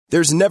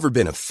There's never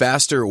been a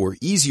faster or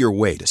easier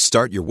way to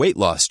start your weight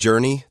loss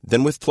journey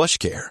than with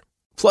PlushCare.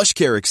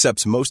 PlushCare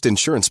accepts most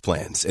insurance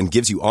plans and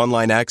gives you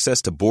online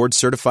access to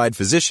board-certified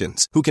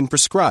physicians who can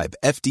prescribe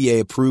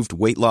FDA-approved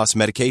weight loss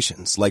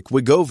medications like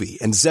Wegovy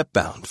and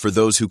Zepbound for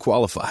those who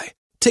qualify.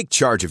 Take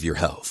charge of your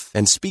health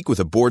and speak with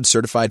a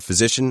board-certified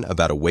physician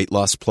about a weight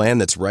loss plan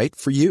that's right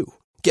for you.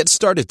 Get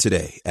started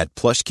today at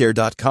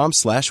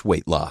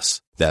plushcare.com/weight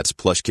loss. That's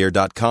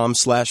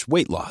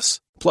plushcare.com/weight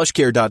loss.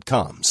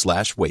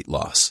 plushcare.com/weight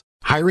loss.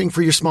 Hiring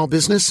for your small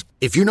business?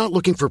 If you're not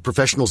looking for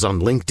professionals on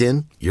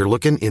LinkedIn, you're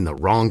looking in the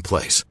wrong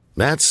place.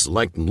 That's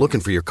like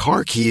looking for your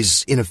car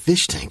keys in a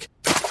fish tank.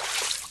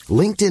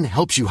 LinkedIn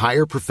helps you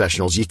hire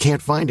professionals you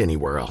can't find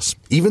anywhere else,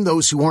 even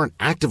those who aren't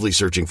actively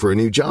searching for a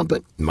new job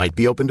but might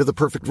be open to the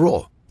perfect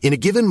role. In a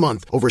given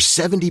month, over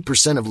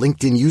 70% of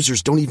LinkedIn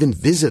users don't even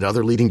visit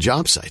other leading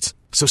job sites.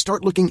 So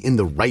start looking in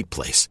the right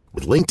place.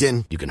 With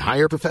LinkedIn, you can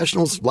hire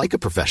professionals like a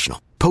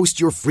professional. Post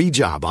your free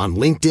job on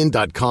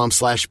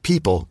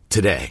linkedin.com/people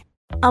today.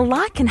 A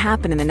lot can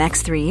happen in the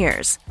next 3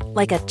 years.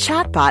 Like a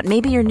chatbot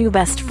may be your new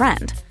best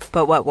friend.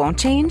 But what won't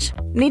change?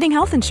 Needing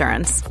health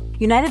insurance.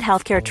 United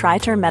Healthcare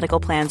Tri-Term Medical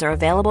Plans are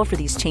available for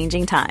these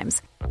changing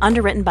times.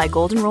 Underwritten by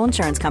Golden Rule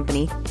Insurance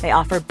Company, they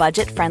offer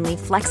budget-friendly,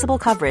 flexible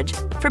coverage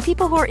for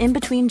people who are in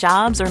between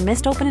jobs or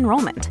missed open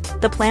enrollment.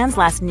 The plans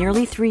last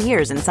nearly 3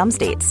 years in some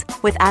states,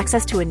 with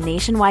access to a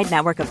nationwide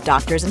network of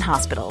doctors and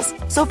hospitals.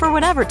 So for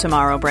whatever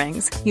tomorrow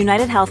brings,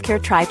 United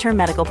Healthcare Tri-Term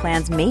Medical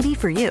Plans may be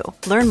for you.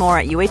 Learn more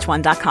at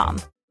uh1.com.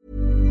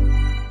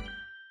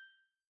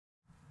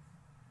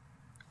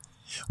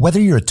 Whether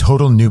you're a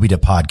total newbie to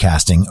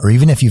podcasting or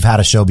even if you've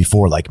had a show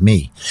before like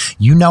me,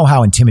 you know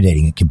how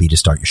intimidating it can be to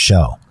start your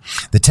show.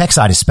 The tech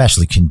side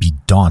especially can be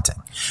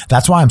daunting.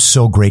 That's why I'm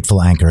so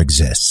grateful Anchor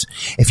exists.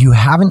 If you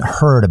haven't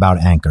heard about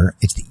Anchor,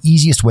 it's the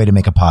easiest way to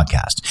make a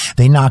podcast.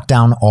 They knock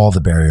down all the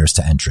barriers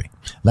to entry.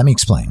 Let me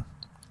explain.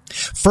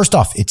 First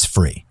off, it's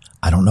free.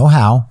 I don't know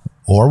how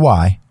or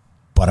why,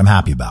 but I'm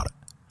happy about it.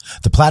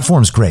 The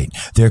platform's great.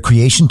 There are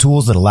creation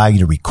tools that allow you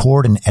to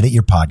record and edit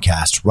your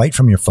podcast right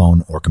from your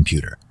phone or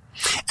computer.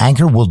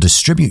 Anchor will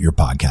distribute your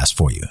podcast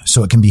for you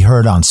so it can be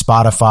heard on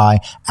Spotify,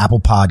 Apple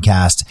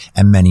Podcasts,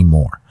 and many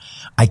more.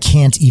 I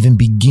can't even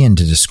begin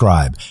to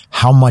describe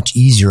how much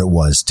easier it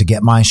was to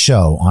get my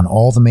show on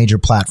all the major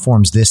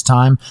platforms this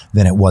time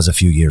than it was a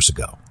few years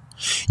ago.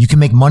 You can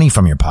make money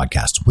from your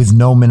podcast with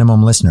no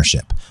minimum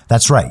listenership.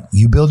 That's right.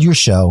 You build your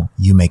show,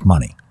 you make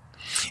money.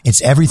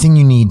 It's everything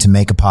you need to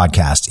make a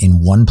podcast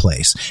in one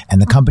place,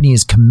 and the company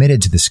is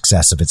committed to the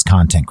success of its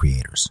content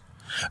creators.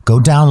 Go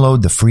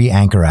download the free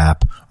Anchor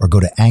app or go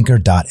to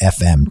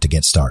anchor.fm to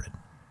get started.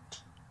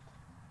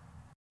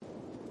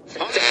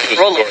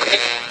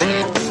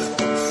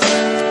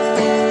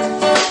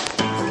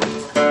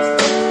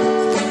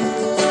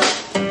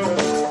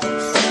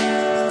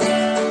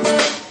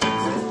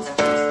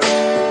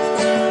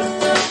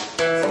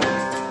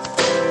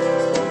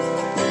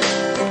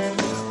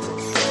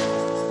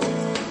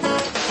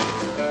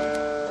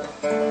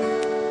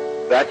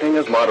 Acting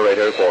as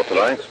moderator for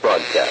tonight's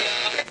broadcast.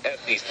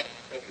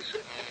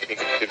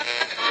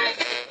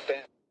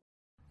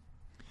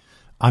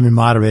 I'm your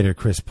moderator,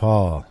 Chris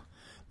Paul.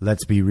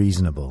 Let's be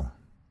reasonable.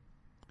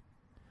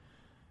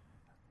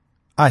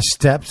 I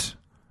stepped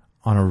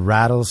on a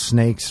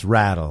rattlesnake's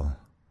rattle,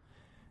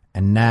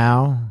 and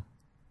now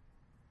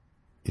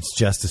it's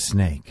just a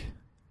snake.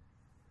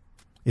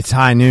 It's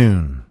high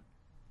noon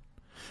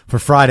for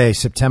Friday,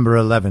 September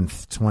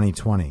 11th,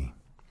 2020.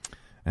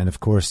 And of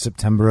course,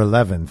 September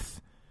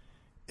 11th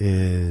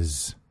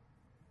is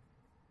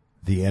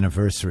the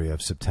anniversary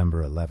of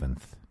September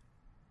 11th.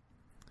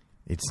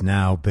 It's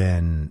now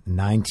been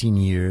 19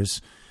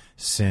 years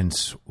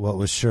since what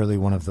was surely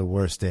one of the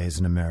worst days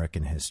in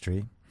American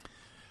history.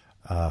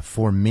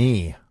 For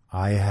me,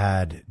 I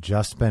had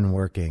just been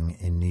working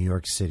in New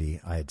York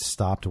City. I had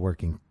stopped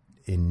working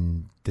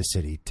in the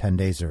city 10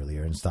 days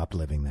earlier and stopped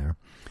living there.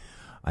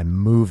 I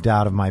moved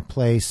out of my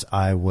place.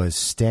 I was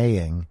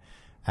staying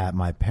at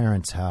my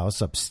parents'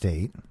 house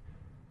upstate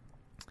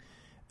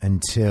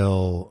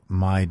until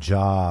my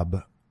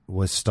job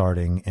was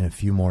starting in a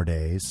few more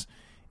days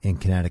in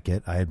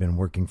Connecticut. I had been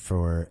working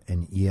for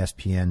an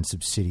ESPN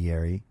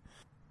subsidiary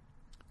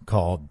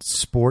called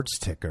Sports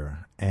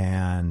Ticker,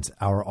 and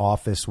our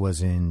office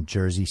was in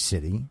Jersey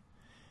City.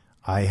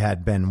 I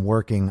had been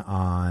working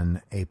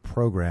on a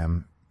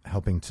program,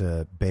 helping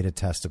to beta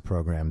test a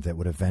program that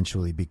would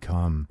eventually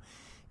become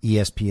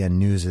ESPN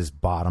News'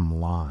 Bottom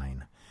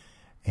Line.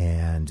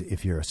 And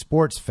if you're a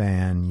sports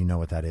fan, you know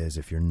what that is.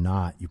 If you're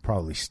not, you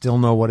probably still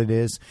know what it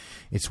is.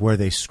 It's where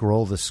they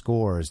scroll the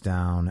scores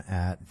down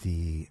at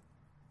the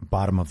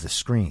bottom of the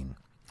screen.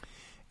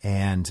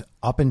 And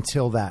up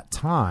until that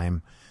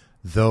time,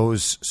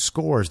 those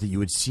scores that you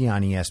would see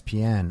on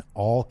ESPN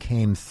all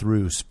came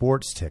through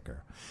Sports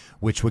Ticker,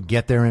 which would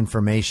get their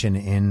information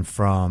in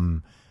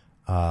from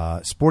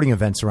sporting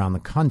events around the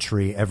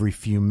country every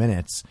few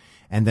minutes,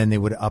 and then they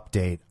would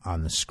update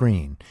on the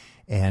screen.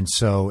 And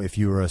so if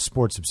you were a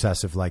sports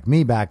obsessive like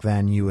me back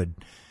then, you would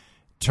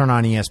turn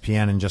on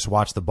ESPN and just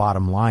watch the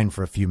bottom line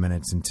for a few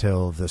minutes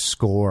until the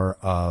score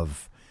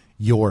of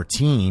your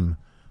team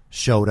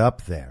showed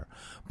up there.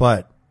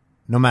 But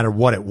no matter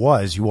what it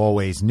was, you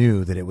always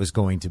knew that it was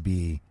going to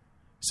be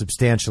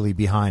substantially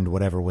behind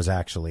whatever was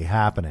actually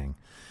happening.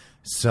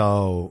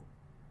 So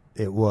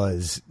it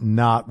was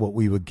not what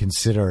we would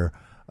consider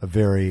a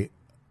very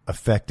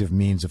effective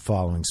means of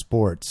following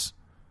sports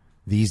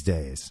these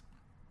days.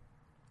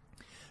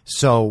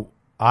 So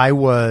I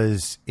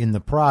was in the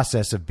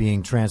process of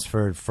being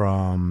transferred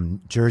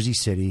from Jersey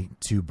City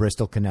to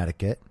Bristol,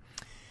 Connecticut,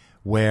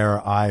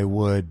 where I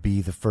would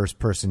be the first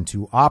person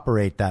to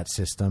operate that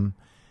system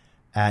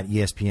at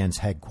ESPN's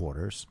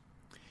headquarters.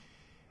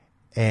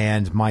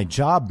 And my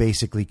job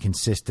basically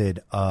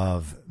consisted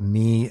of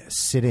me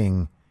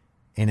sitting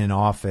in an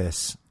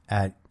office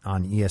on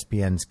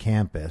ESPN's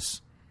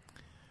campus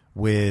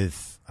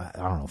with,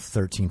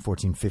 13,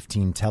 14,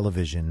 15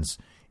 televisions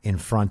in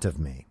front of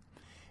me.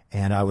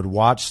 And I would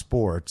watch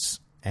sports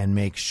and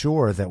make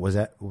sure that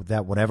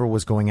whatever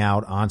was going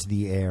out onto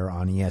the air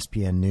on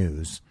ESPN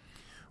News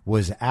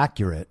was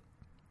accurate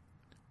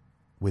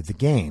with the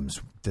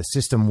games. The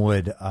system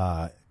would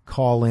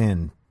call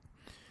in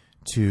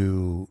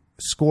to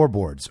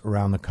scoreboards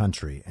around the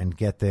country and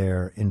get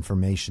their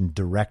information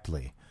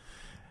directly,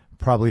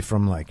 probably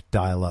from like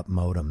dial-up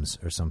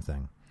modems or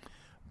something.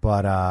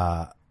 But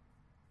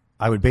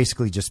I would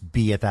basically just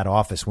be at that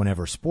office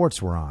whenever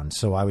sports were on.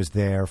 So I was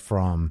there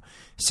from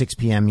 6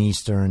 p.m.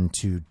 Eastern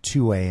to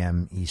 2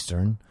 a.m.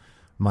 Eastern,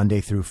 Monday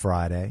through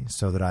Friday,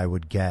 so that I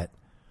would get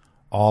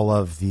all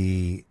of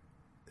the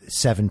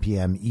 7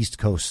 p.m. East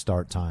Coast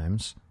start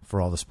times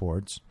for all the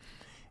sports,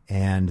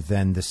 and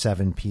then the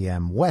 7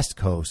 p.m. West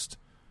Coast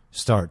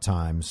start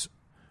times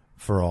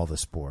for all the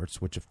sports,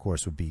 which of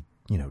course would be,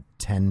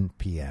 10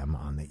 p.m.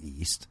 on the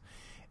East.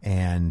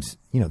 And,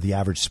 the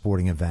average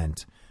sporting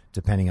event,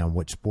 depending on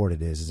which sport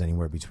it is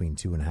anywhere between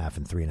 2.5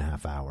 and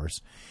 3.5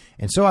 hours.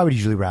 And so I would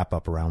usually wrap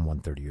up around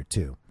 1:30 or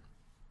 2.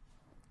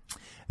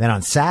 Then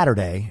on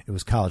Saturday, it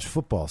was college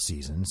football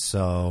season.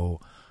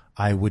 So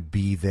I would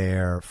be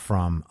there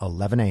from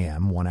 11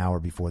 a.m., 1 hour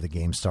before the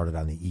game started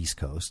on the East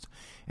Coast.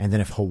 And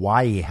then if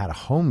Hawaii had a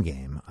home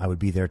game, I would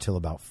be there till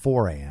about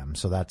 4 a.m.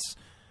 So that's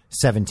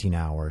 17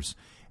 hours.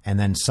 And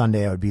then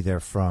Sunday, I would be there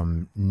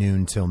from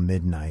noon till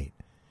midnight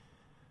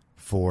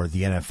for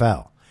the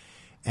NFL.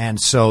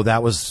 And so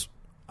that was,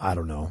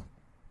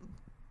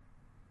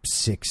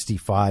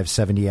 65,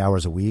 70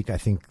 hours a week. I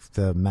think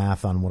the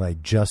math on what I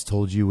just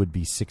told you would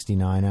be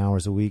 69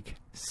 hours a week.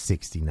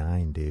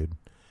 69, dude.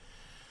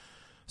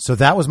 So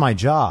that was my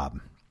job.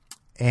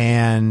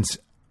 And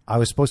I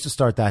was supposed to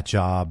start that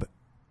job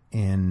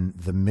in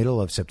the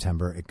middle of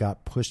September. It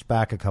got pushed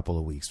back a couple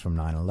of weeks from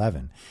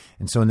 9/11.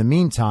 And so in the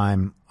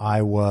meantime,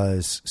 I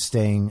was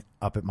staying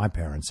up at my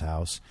parents'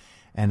 house.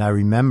 And I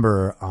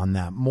remember on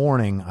that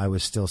morning, I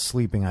was still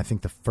sleeping. I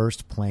think the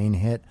first plane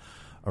hit,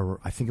 or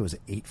I think it was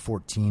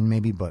 8:14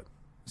 maybe, but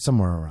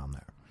somewhere around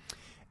there.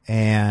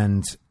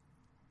 And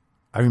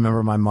I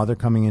remember my mother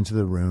coming into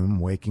the room,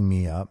 waking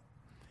me up.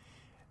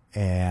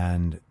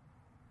 And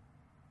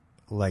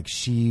like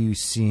she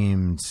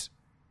seemed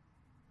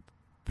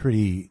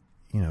pretty,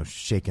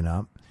 shaken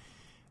up.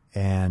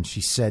 And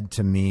she said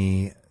to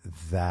me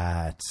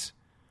that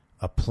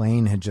a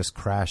plane had just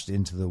crashed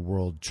into the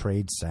World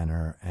Trade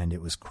Center and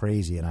it was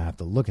crazy and I have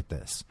to look at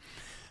this.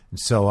 And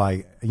so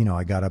I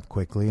got up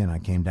quickly and I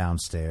came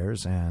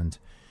downstairs, and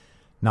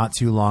not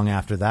too long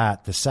after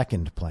that, the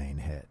second plane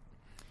hit.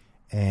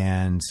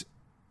 And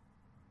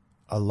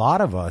a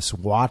lot of us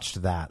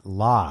watched that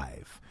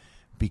live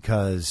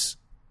because,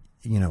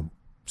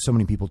 so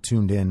many people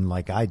tuned in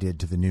like I did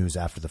to the news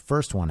after the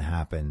first one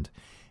happened.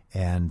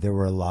 And there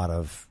were a lot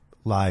of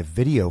live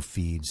video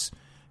feeds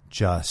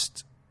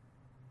just,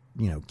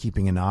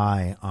 keeping an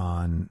eye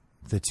on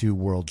the two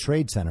World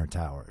Trade Center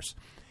towers.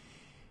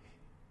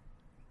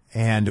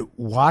 And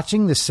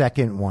watching the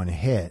second one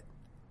hit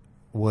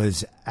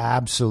was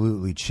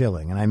absolutely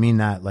chilling. And I mean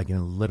that like in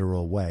a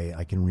literal way.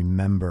 I can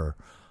remember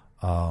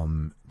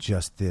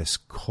just this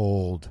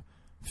cold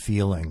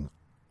feeling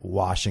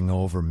washing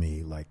over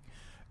me, like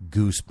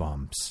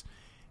goosebumps.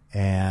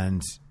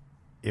 And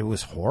it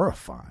was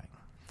horrifying.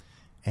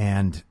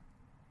 And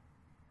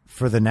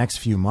for the next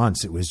few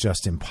months, it was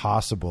just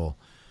impossible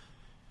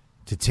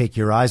to take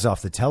your eyes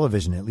off the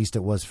television. At least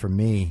it was for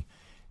me.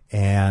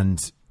 And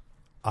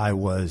I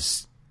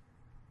was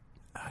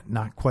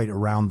not quite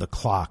around the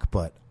clock,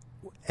 but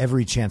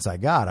every chance I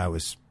got, I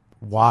was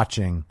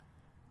watching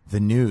the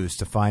news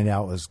to find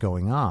out what was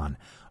going on.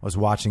 I was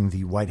watching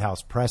the White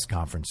House press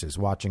conferences,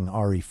 watching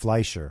Ari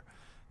Fleischer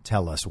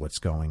tell us what's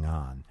going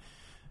on,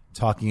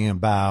 talking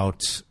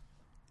about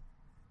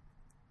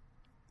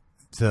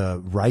the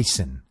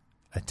ricin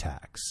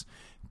attacks,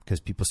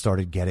 because people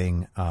started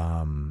getting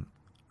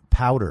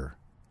powder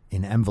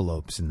in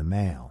envelopes in the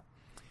mail.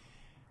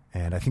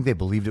 And I think they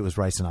believed it was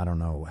ricin. I don't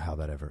know how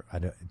that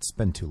it's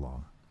been too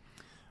long.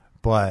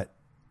 But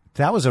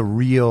that was a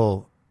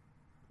real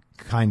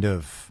kind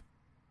of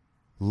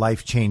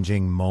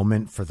life-changing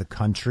moment for the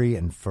country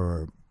and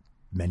for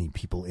many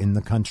people in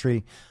the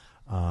country.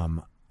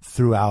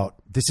 Throughout,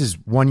 this is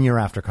 1 year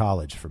after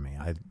college for me.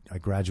 I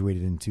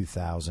graduated in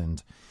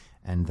 2000,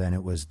 and then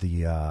it was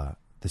the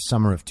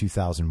summer of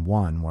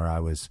 2001 where I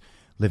was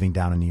living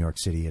down in New York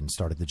City and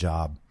started the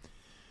job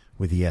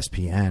with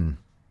ESPN.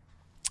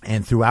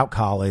 And throughout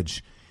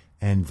college,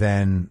 and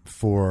then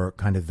for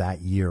kind of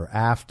that year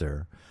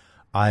after,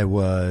 I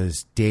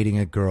was dating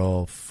a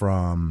girl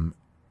from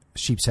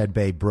Sheepshead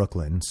Bay,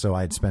 Brooklyn. So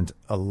I'd spent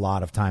a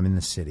lot of time in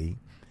the city.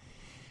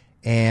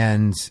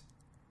 And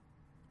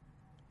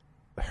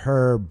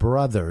her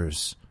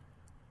brothers,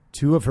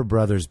 two of her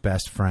brothers'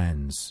 best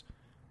friends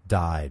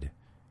died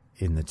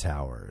in the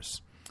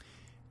towers.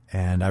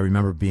 And I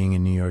remember being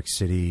in New York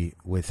City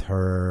with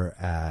her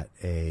at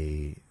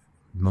a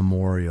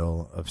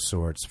memorial of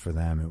sorts for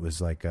them. It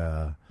was like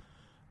a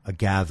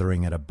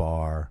gathering at a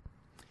bar.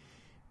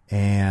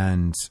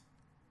 And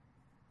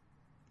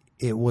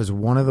it was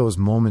one of those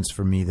moments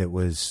for me that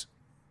was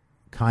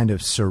kind of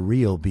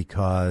surreal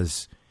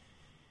because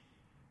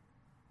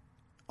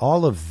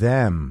all of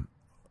them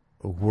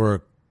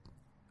were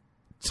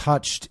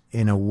touched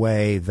in a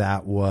way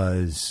that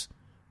was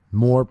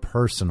more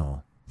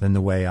personal than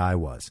the way I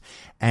was.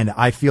 And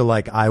I feel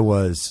like I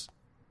was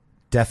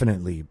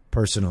definitely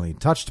personally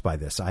touched by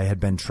this. I had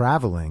been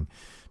traveling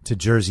to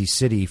Jersey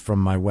City from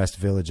my West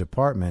Village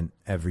apartment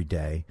every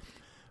day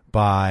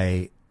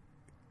by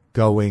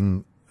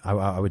going,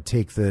 I would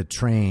take the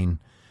train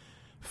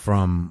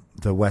from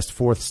the West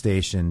 4th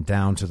station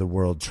down to the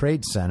World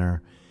Trade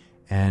Center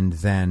and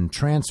then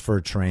transfer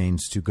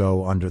trains to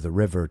go under the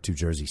river to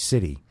Jersey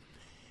City.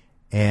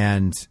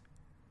 And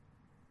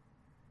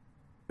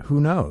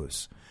who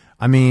knows?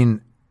 I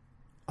mean,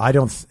 I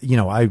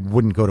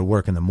wouldn't go to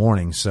work in the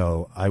morning,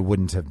 so I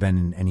wouldn't have been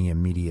in any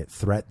immediate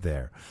threat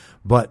there.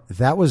 But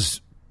that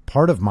was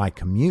part of my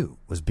commute,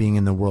 was being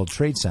in the World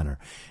Trade Center.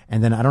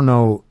 And then I don't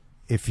know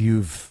if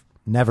you've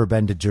never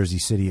been to Jersey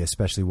City,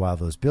 especially while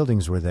those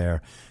buildings were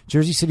there.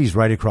 Jersey City's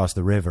right across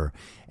the river.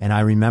 And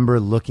I remember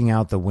looking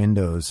out the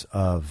windows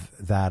of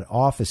that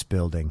office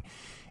building,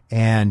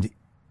 and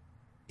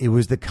it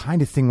was the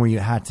kind of thing where you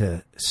had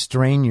to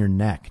strain your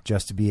neck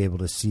just to be able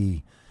to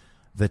see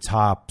the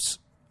tops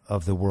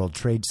of the World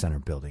Trade Center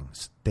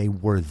buildings. They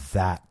were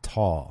that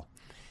tall.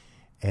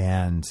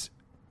 And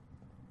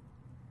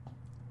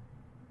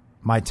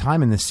my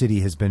time in the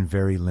city has been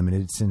very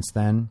limited since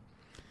then.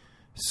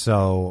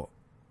 So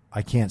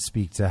I can't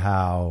speak to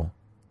how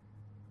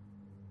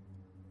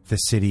the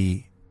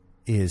city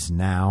is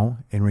now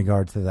in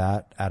regard to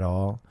that at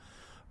all.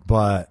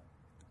 But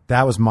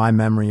that was my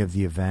memory of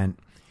the event.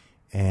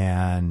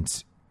 And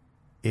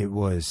it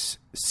was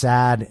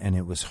sad and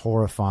it was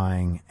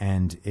horrifying,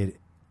 and it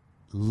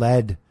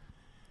led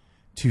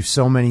to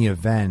so many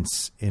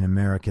events in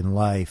American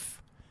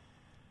life.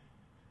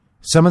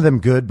 Some of them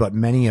good, but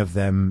many of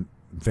them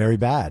very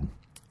bad.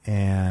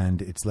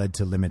 And it's led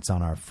to limits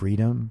on our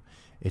freedom.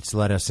 It's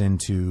led us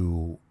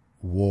into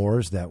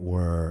wars that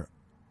were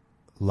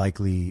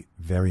likely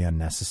very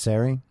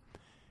unnecessary,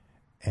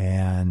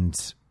 and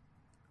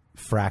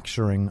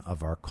fracturing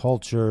of our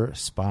culture,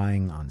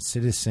 spying on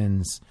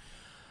citizens.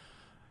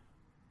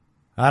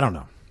 I don't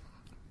know.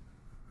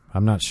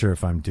 I'm not sure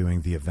if I'm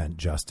doing the event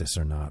justice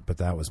or not, but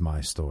that was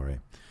my story.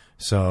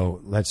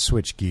 So let's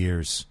switch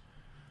gears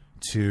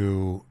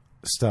to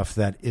stuff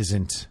that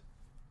isn't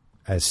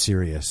as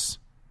serious.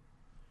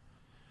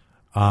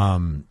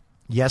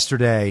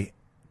 Yesterday,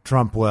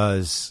 Trump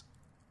was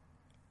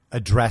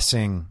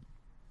addressing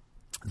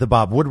the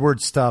Bob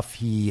Woodward stuff.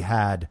 He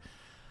had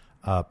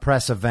a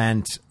press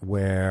event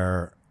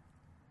where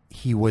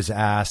he was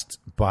asked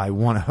by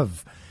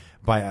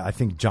I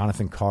think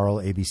Jonathan Karl,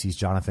 ABC's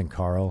Jonathan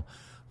Karl,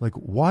 like,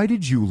 why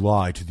did you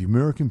lie to the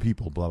American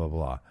people, blah, blah,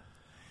 blah.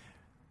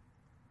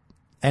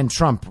 And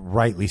Trump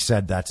rightly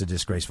said that's a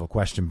disgraceful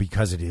question,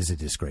 because it is a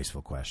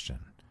disgraceful question.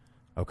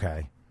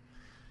 Okay.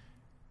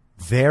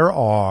 There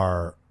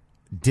are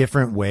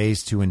different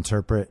ways to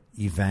interpret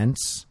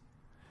events.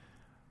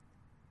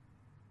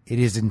 It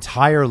is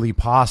entirely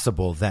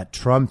possible that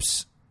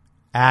Trump's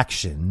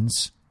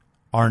actions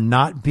are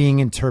not being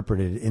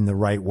interpreted in the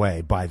right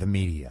way by the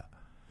media.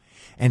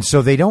 And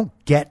so they don't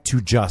get to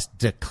just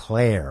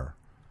declare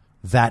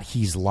that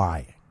he's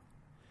lying,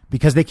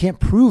 because they can't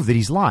prove that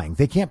he's lying.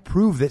 They can't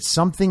prove that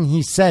something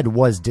he said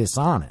was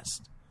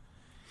dishonest.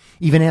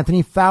 Even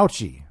Anthony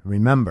Fauci,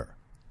 remember,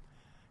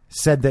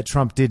 said that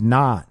Trump did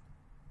not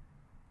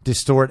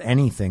distort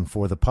anything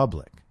for the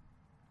public.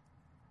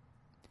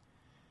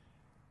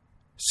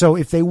 So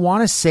if they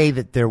want to say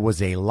that there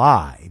was a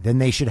lie, then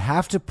they should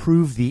have to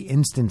prove the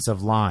instance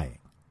of lying.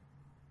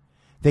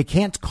 They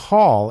can't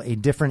call a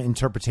different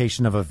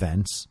interpretation of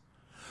events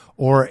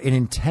or an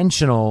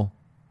intentional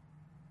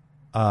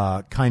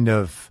kind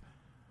of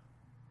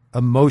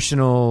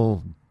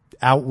emotional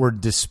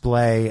outward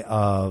display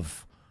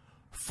of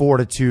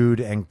fortitude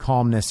and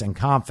calmness and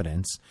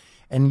confidence.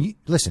 And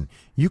listen,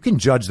 you can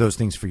judge those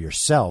things for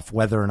yourself,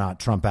 whether or not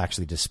Trump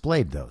actually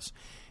displayed those.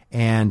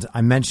 And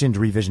I mentioned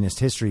Revisionist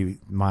History,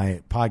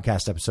 my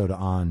podcast episode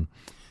on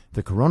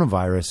the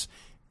coronavirus.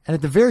 And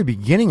at the very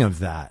beginning of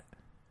that,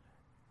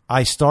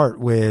 I start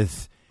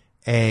with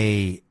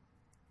a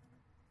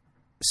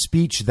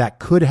speech that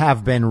could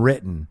have been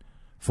written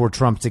for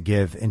Trump to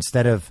give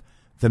instead of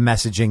the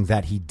messaging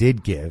that he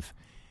did give.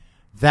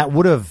 That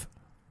would have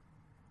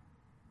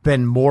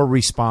been more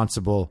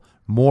responsible,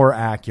 more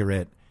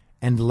accurate,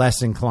 and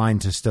less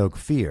inclined to stoke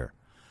fear.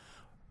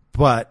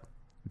 But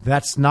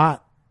that's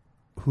not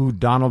who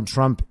Donald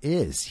Trump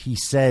is. He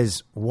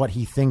says what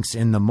he thinks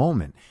in the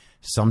moment.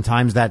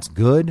 Sometimes that's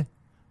good.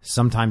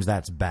 Sometimes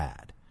that's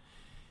bad.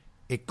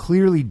 It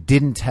clearly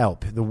didn't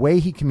help. The way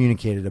he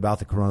communicated about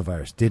the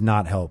coronavirus did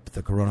not help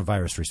the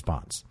coronavirus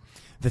response.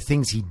 The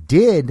things he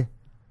did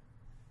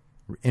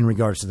in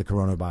regards to the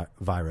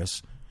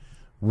coronavirus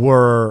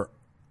were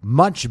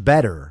much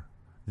better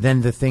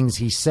than the things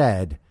he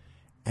said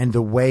and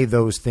the way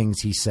those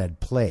things he said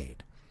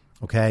played.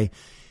 Okay?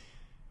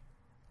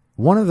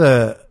 One of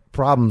the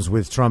problems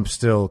with Trump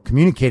still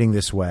communicating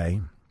this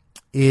way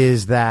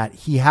is that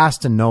he has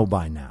to know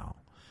by now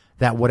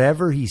that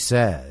whatever he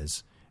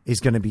says is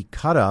going to be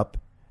cut up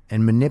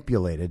and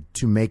manipulated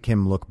to make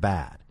him look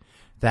bad.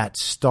 That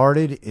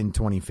started in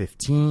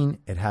 2015.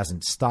 It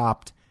hasn't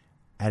stopped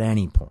at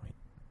any point.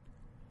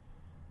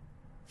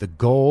 The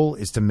goal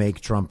is to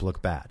make Trump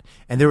look bad.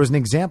 And there was an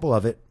example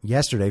of it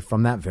yesterday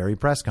from that very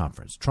press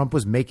conference. Trump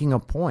was making a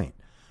point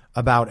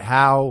about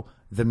how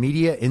the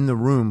media in the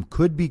room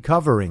could be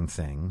covering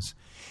things.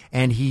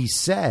 And he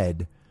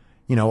said,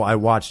 you know, I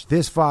watched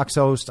this Fox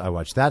host. I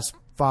watched that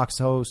Fox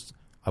host.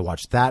 I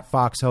watched that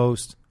Fox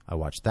host. I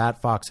watched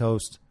that Fox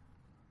host.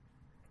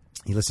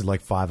 He listed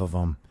like 5 of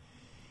them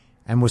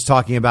and was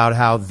talking about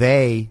how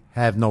they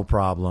have no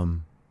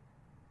problem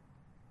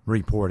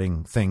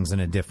reporting things in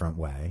a different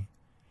way.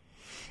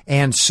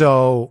 And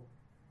so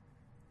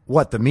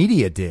what the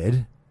media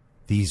did,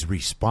 these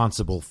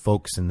responsible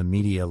folks in the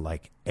media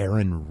like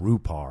Aaron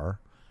Rupar,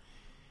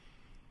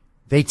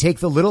 they take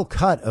the little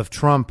cut of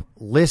Trump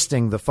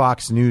listing the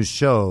Fox News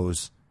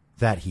shows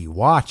that he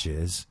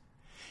watches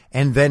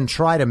and then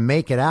try to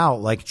make it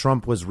out like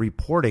Trump was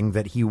reporting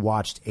that he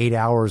watched 8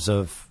 hours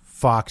of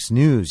Fox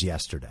News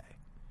yesterday,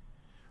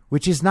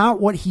 which is not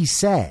what he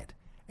said.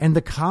 And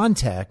the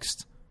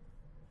context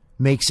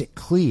makes it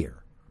clear.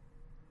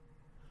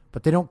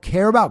 But they don't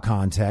care about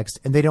context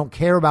and they don't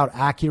care about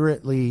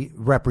accurately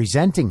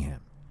representing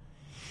him.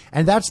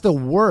 And that's the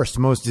worst,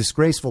 most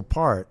disgraceful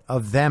part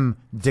of them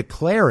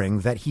declaring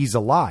that he's a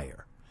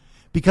liar,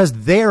 because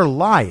they're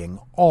lying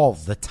all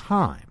the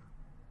time.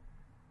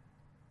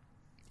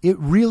 It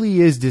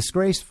really is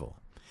disgraceful.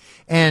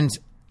 And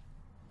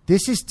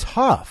this is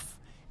tough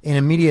in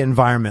a media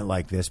environment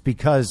like this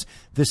because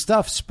the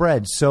stuff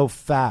spreads so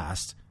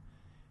fast.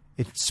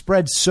 It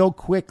spreads so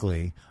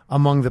quickly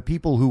among the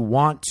people who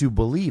want to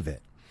believe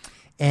it.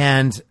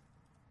 And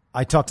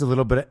I talked a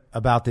little bit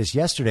about this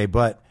yesterday,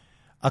 but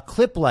a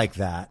clip like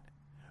that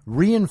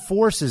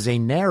reinforces a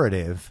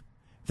narrative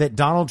that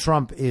Donald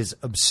Trump is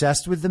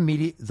obsessed with the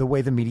media, the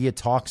way the media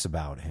talks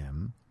about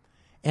him,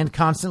 and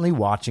constantly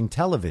watching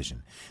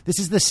television. This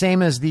is the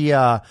same as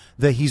the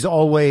he's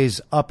always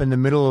up in the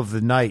middle of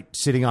the night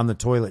sitting on the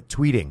toilet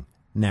tweeting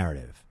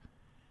narrative.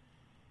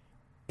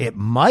 It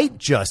might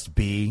just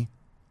be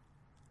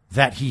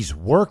that he's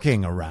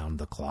working around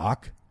the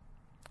clock.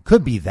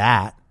 Could be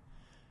that.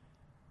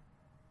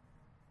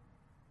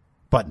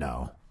 But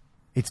no,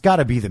 it's got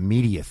to be the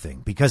media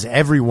thing because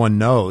everyone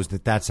knows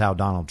that that's how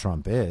Donald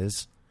Trump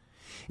is.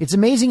 It's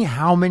amazing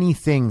how many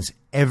things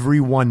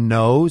everyone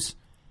knows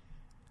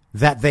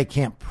that they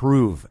can't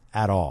prove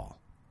at all.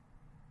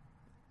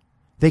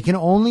 They can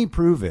only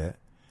prove it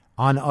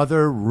on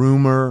other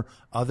rumor,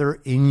 other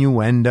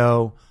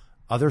innuendo,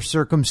 other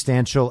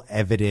circumstantial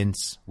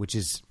evidence, which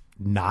is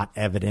not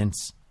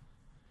evidence.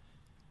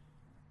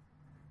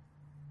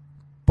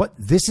 But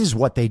this is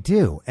what they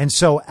do. And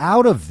so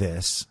out of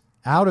this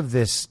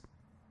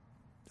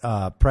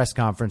press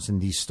conference and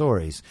these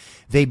stories,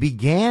 they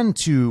began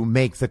to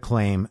make the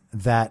claim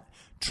that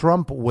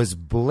Trump was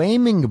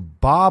blaming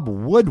Bob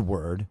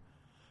Woodward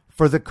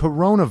for the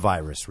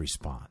coronavirus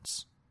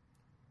response.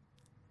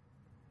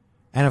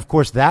 And of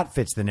course, that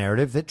fits the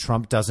narrative that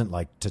Trump doesn't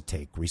like to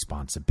take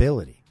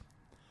responsibility.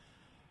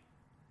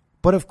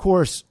 But of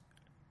course,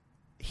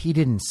 he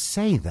didn't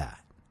say that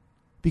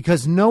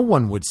because no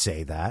one would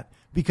say that,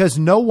 because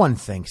no one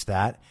thinks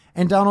that.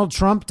 And Donald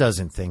Trump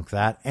doesn't think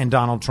that. And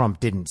Donald Trump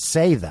didn't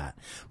say that.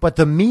 But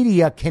the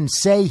media can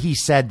say he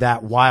said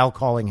that while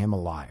calling him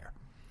a liar.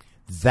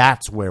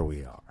 That's where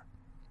we are.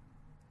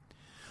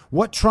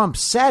 What Trump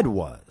said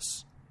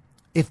was,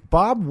 if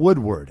Bob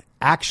Woodward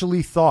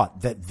actually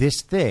thought that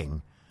this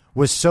thing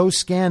was so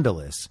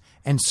scandalous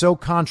and so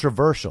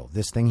controversial,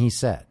 this thing he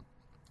said,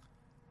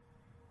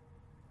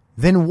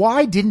 then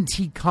why didn't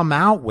he come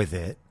out with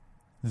it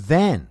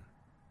then?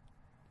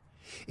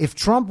 If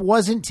Trump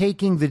wasn't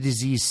taking the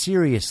disease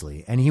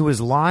seriously and he was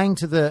lying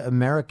to the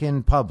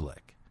American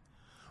public,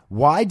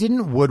 why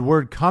didn't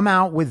Woodward come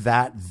out with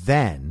that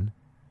then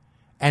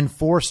and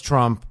force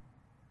Trump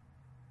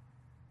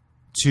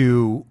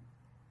to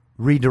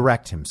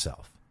redirect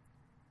himself?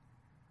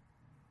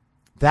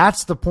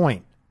 That's the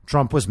point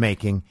Trump was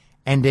making,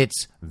 and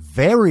it's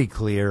very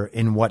clear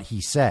in what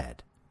he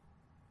said.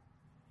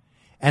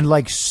 And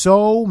like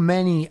so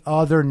many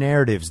other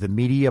narratives the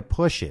media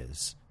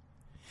pushes,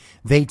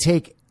 they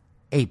take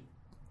a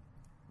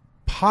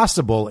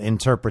possible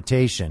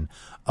interpretation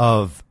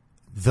of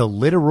the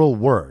literal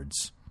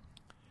words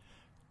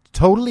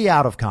totally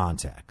out of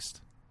context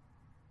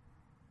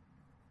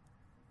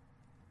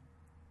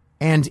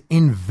and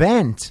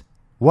invent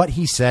what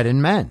he said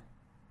and meant.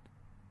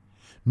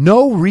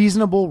 No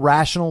reasonable,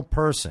 rational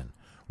person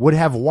would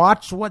have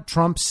watched what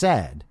Trump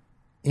said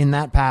in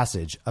that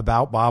passage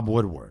about Bob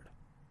Woodward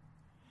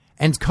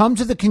and come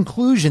to the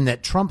conclusion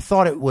that Trump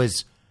thought it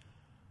was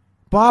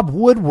Bob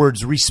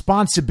Woodward's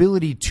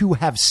responsibility to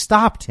have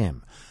stopped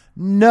him.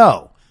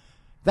 No,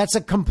 that's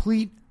a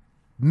complete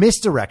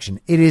misdirection.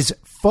 It is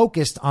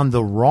focused on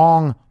the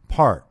wrong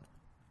part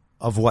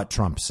of what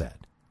Trump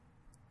said.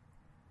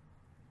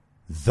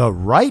 The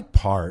right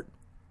part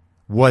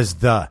was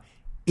the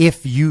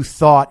 "if you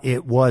thought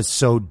it was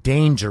so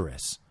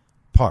dangerous"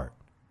 part.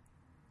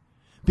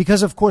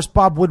 Because, of course,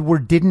 Bob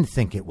Woodward didn't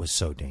think it was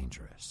so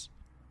dangerous.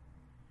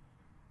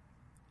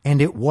 And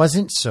it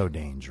wasn't so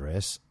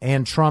dangerous.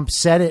 And Trump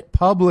said it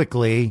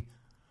publicly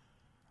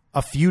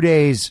a few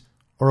days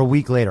or a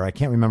week later. I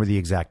can't remember the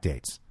exact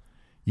dates.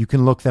 You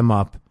can look them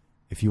up.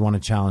 If you want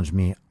to challenge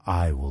me,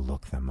 I will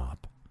look them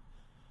up.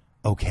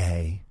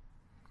 Okay.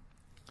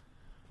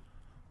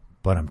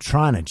 But I'm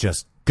trying to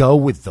just go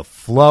with the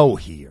flow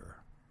here.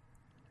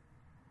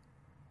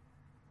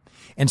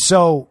 And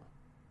so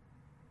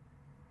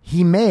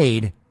he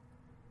made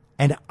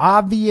an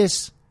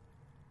obvious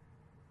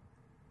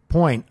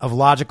point of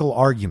logical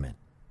argument,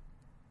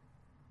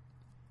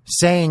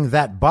 saying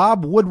that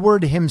Bob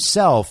Woodward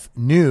himself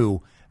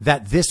knew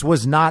that this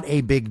was not a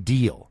big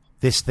deal,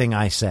 this thing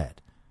I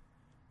said.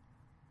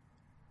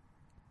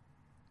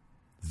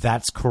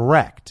 That's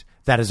correct.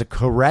 That is a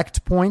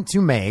correct point to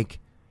make.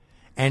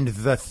 And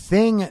the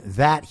thing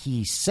that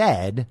he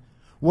said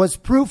was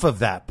proof of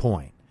that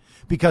point.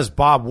 Because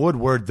Bob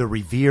Woodward, the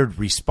revered,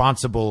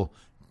 responsible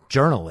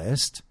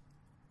journalist,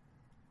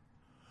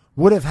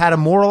 would have had a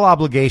moral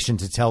obligation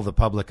to tell the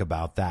public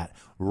about that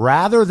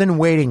rather than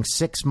waiting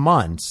 6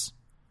 months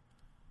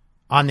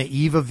on the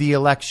eve of the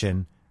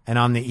election and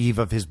on the eve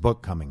of his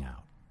book coming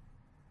out.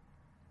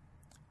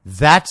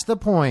 That's the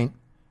point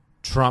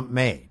Trump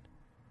made.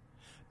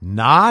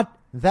 Not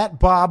that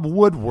Bob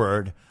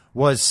Woodward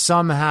was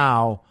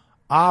somehow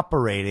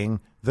operating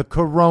the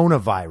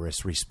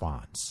coronavirus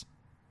response.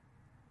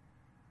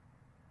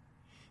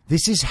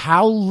 This is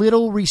how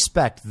little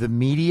respect the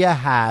media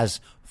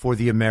has for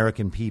the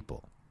American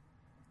people.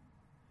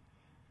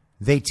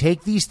 They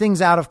take these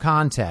things out of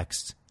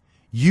context,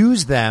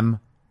 use them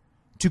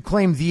to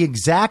claim the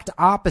exact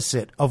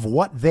opposite of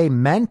what they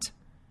meant,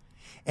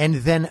 and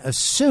then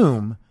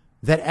assume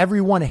that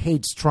everyone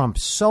hates Trump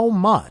so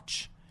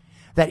much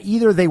that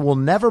either they will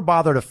never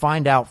bother to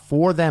find out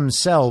for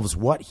themselves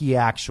what he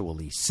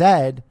actually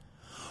said,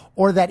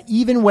 or that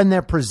even when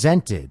they're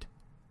presented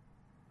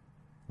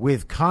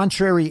with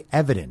contrary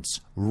evidence,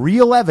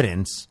 real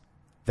evidence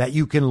that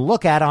you can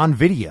look at on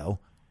video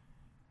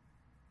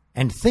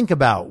and think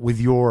about with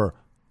your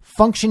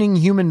functioning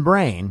human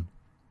brain,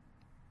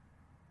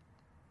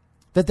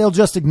 that they'll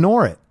just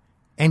ignore it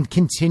and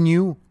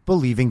continue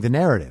believing the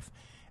narrative.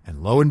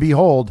 And lo and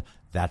behold,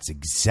 that's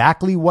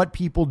exactly what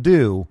people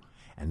do.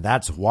 And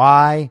that's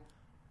why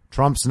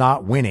Trump's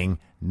not winning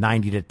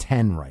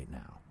 90-10 right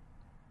now.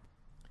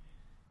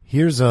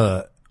 Here's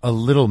a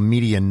little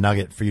media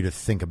nugget for you to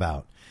think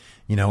about.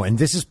 You know, and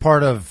this is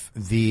part of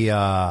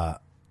the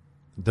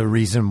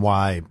reason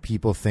why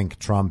people think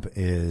Trump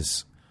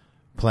is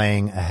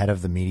playing ahead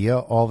of the media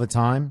all the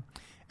time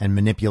and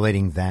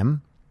manipulating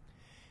them.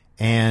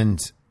 And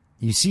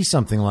you see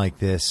something like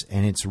this,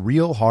 and it's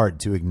real hard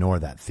to ignore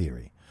that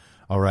theory.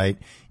 All right.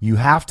 You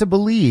have to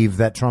believe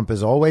that Trump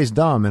is always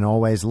dumb and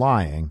always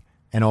lying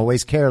and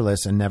always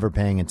careless and never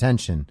paying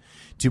attention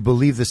to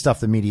believe the stuff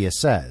the media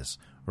says.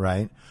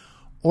 Right.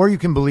 Or you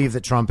can believe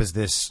that Trump is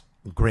this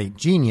great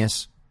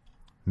genius.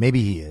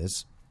 Maybe he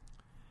is.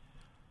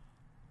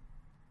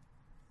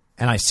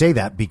 And I say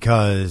that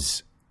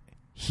because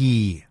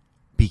he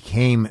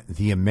became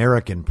the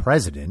American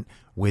president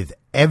with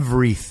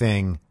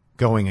everything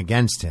going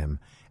against him,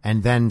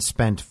 and then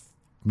spent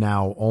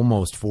now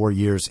almost 4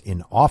 years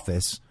in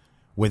office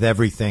with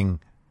everything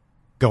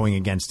going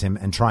against him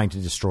and trying to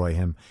destroy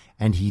him.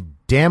 And he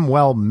damn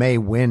well may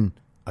win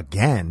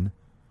again.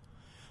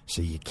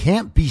 So you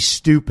can't be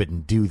stupid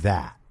and do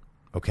that.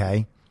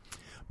 Okay.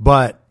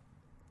 But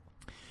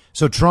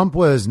so Trump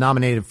was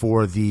nominated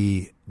for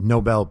the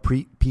Nobel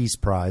Peace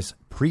Prize,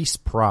 Peace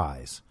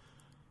Prize,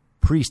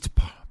 the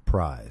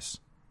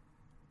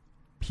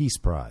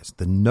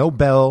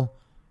Nobel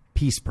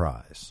Peace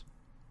Prize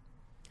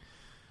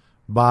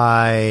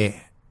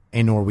by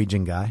a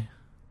Norwegian guy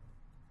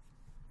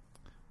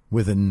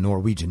with a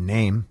Norwegian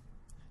name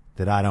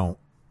that I don't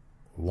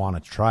want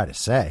to try to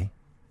say.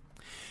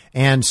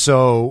 And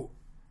so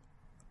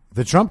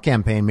the Trump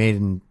campaign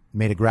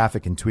made a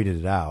graphic and tweeted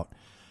it out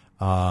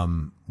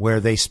where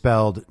they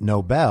spelled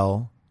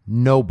Nobel,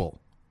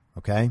 noble.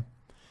 Okay.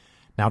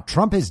 Now,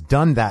 Trump has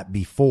done that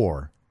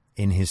before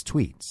in his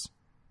tweets.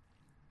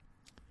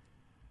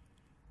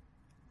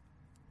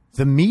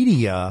 The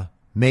media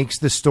makes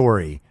the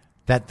story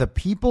that the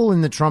people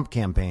in the Trump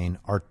campaign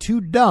are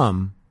too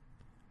dumb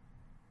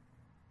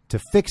to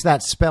fix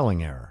that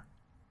spelling error.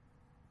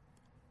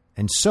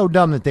 And so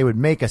dumb that they would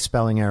make a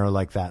spelling error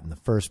like that in the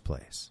first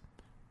place.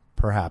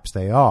 Perhaps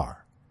they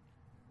are.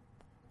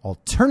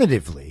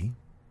 Alternatively,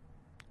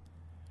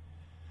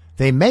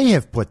 they may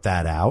have put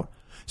that out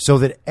so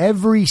that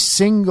every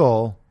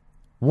single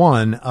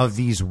one of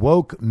these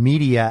woke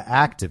media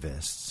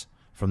activists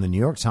from the New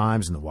York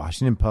Times and the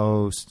Washington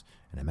Post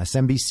and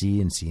MSNBC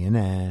and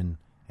CNN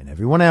and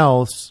everyone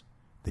else,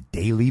 the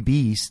Daily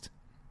Beast,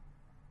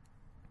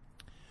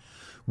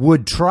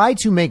 would try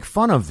to make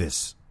fun of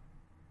this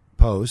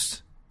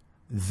post,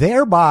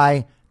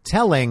 thereby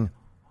telling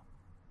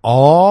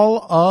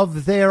all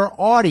of their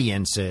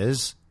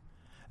audiences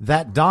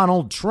that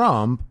Donald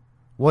Trump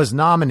was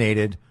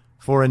nominated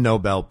for a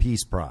Nobel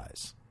Peace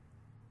Prize.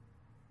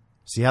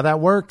 See how that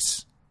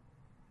works?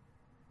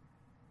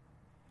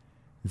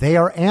 They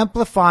are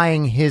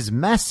amplifying his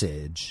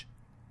message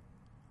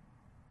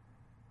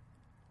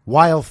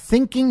while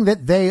thinking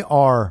that they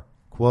are,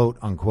 quote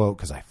unquote,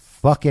 because I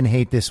fucking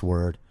hate this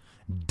word,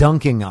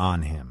 dunking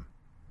on him.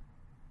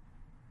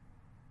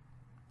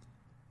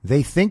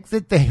 They think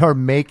that they are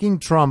making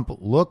Trump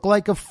look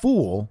like a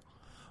fool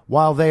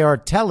while they are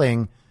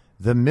telling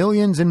the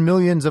millions and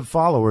millions of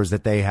followers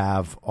that they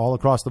have all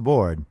across the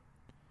board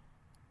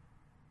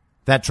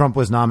that Trump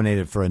was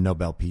nominated for a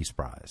Nobel Peace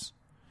Prize,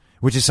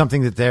 which is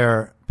something that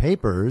their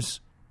papers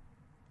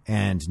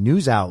and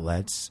news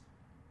outlets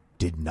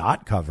did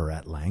not cover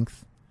at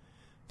length,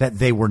 that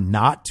they were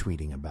not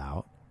tweeting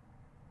about.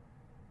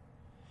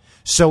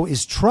 So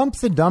is Trump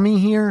the dummy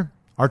here?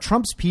 Are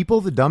Trump's people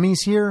the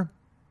dummies here?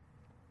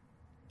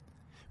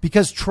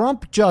 Because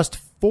Trump just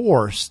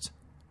forced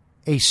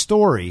a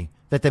story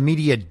that the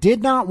media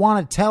did not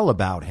want to tell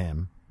about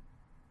him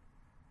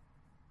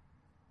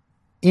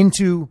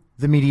into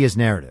the media's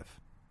narrative.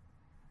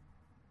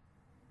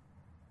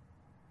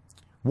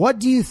 What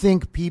do you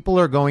think people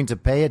are going to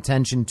pay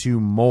attention to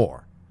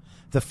more?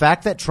 The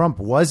fact that Trump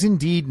was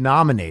indeed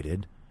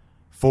nominated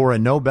for a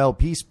Nobel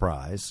Peace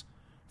Prize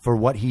for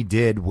what he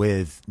did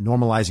with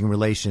normalizing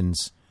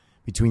relations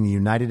between the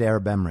United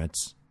Arab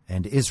Emirates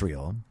and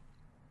Israel.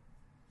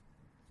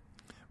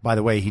 By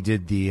the way, he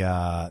did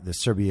the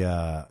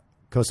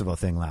Serbia-Kosovo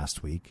thing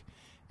last week.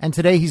 And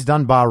today he's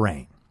done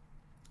Bahrain.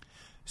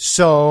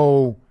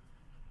 So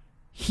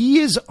he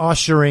is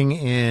ushering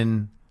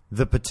in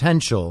the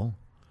potential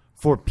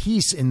for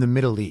peace in the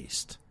Middle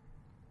East.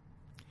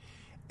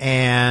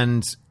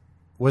 And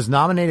was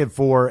nominated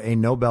for a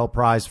Nobel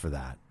Prize for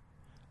that.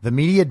 The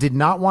media did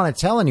not want to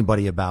tell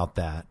anybody about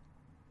that.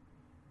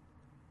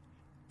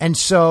 And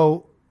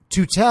so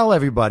to tell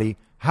everybody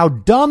how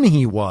dumb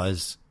he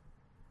was,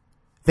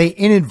 they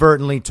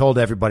inadvertently told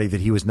everybody that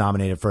he was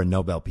nominated for a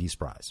Nobel Peace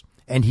Prize.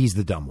 And he's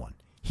the dumb one.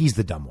 He's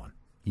the dumb one.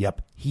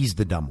 Yep, he's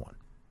the dumb one.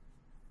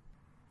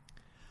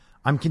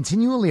 I'm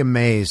continually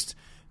amazed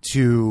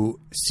to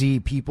see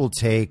people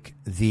take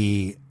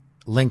the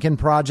Lincoln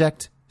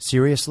Project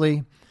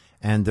seriously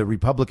and the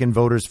Republican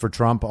voters for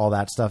Trump, all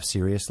that stuff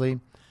seriously.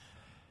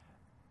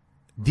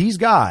 These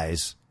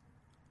guys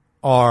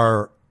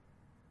are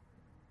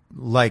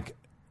like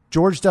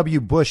George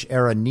W. Bush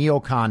era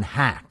neocon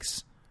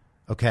hacks.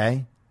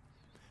 Okay?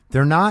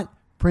 They're not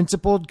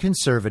principled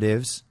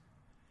conservatives.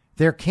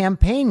 They're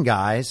campaign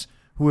guys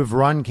who have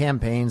run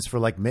campaigns for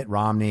like Mitt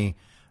Romney,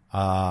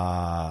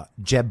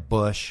 Jeb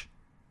Bush.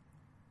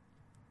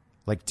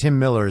 Like Tim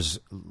Miller's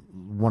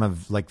one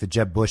of like the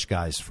Jeb Bush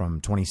guys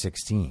from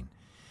 2016.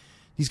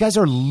 These guys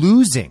are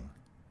losing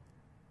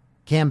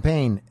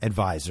campaign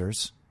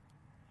advisors.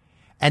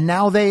 And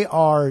now they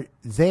are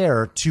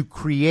there to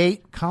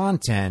create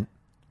content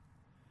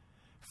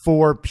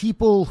for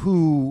people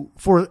who,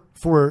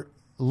 for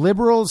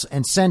liberals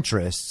and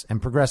centrists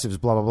and progressives,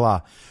 blah, blah,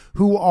 blah,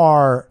 who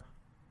are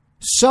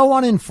so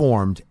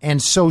uninformed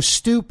and so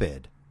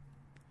stupid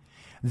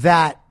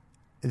that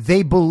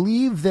they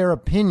believe their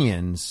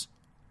opinions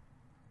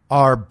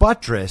are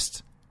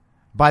buttressed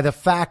by the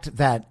fact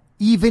that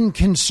even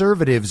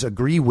conservatives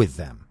agree with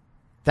them.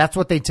 That's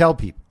what they tell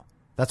people.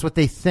 That's what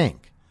they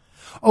think.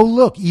 Oh,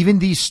 look, even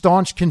these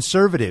staunch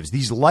conservatives,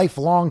 these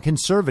lifelong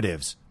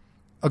conservatives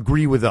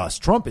agree with us.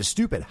 Trump is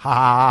stupid. Ha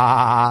ha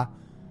ha.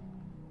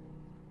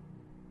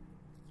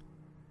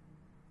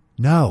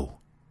 No,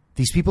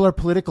 these people are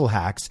political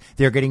hacks.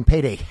 They're getting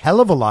paid a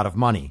hell of a lot of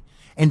money,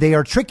 and they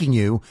are tricking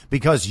you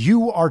because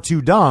you are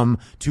too dumb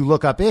to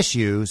look up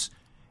issues,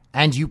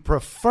 and you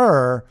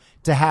prefer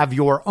to have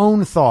your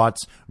own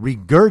thoughts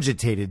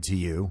regurgitated to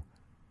you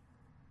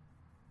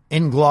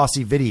in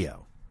glossy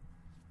video.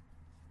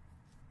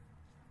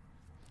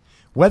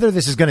 Whether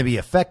this is going to be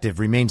effective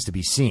remains to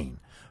be seen,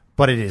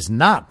 but it is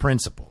not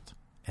principled,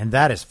 and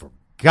that is for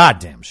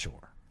goddamn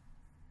sure.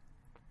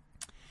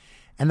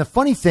 And the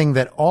funny thing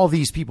that all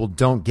these people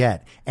don't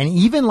get, and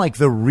even like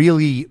the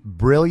really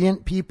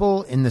brilliant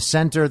people in the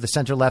center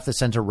left, the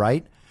center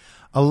right,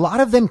 a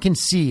lot of them can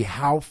see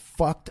how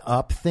fucked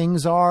up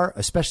things are,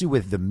 especially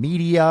with the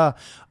media,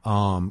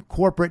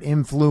 corporate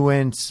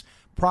influence,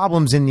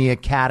 problems in the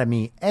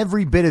academy,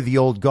 every bit of the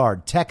old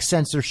guard, tech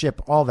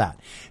censorship, all that.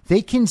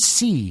 They can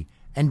see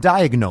and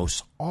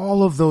diagnose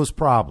all of those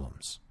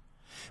problems,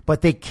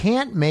 but they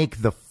can't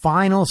make the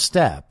final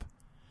step,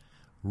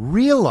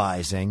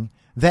 realizing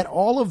that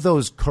all of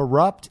those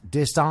corrupt,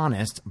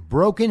 dishonest,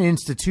 broken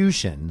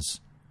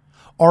institutions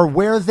are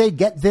where they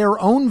get their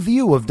own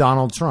view of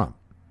Donald Trump.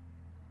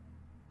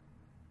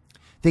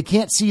 They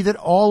can't see that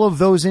all of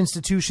those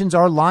institutions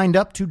are lined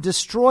up to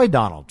destroy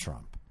Donald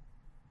Trump.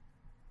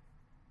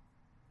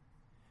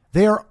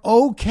 They are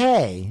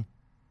okay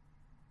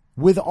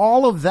with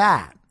all of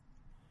that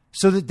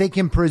so that they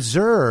can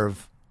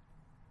preserve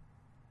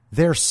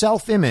their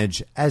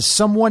self-image as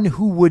someone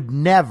who would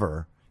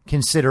never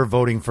consider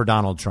voting for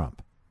Donald Trump.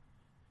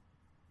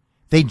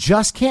 They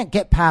just can't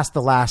get past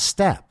the last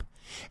step.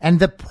 And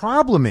the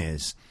problem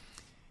is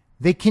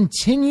they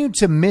continue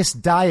to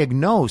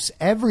misdiagnose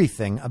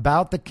everything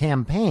about the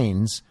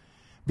campaigns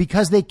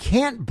because they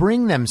can't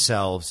bring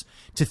themselves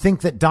to think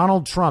that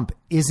Donald Trump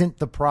isn't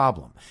the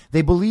problem.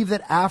 They believe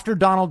that after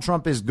Donald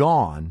Trump is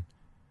gone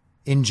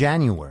in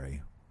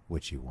January,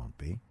 which he won't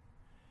be,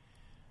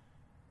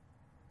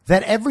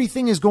 that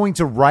everything is going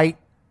to right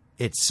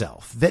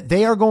itself, that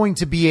they are going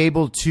to be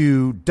able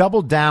to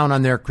double down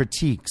on their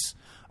critiques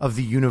of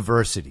the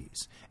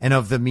universities and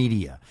of the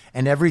media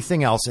and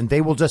everything else, and they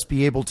will just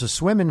be able to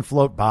swim and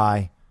float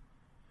by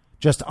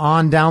just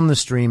on down the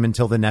stream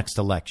until the next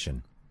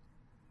election.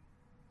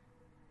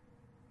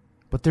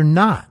 But they're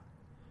not,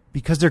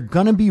 because they're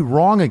going to be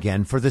wrong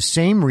again for the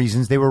same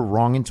reasons they were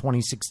wrong in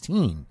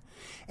 2016.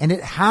 And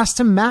it has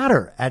to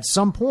matter at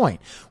some point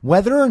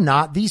whether or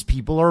not these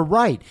people are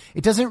right.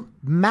 It doesn't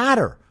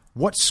matter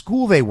what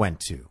school they went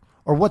to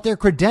or what their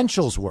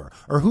credentials were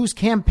or whose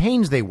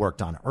campaigns they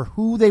worked on or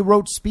who they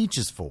wrote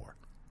speeches for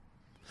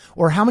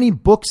or how many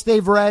books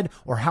they've read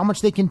or how much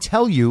they can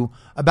tell you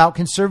about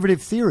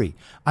conservative theory.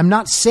 I'm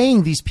not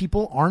saying these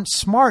people aren't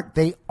smart.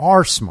 They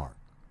are smart.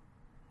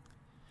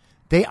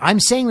 I'm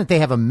saying that they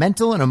have a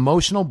mental and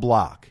emotional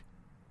block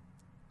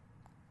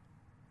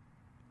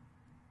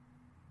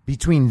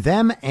between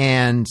them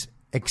and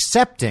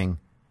accepting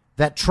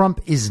that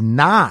Trump is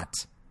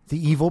not the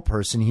evil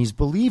person he's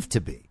believed to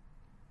be.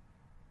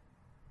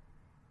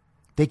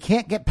 They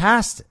can't get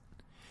past it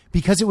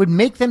because it would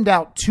make them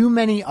doubt too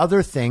many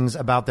other things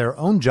about their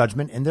own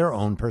judgment and their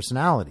own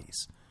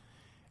personalities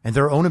and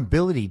their own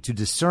ability to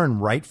discern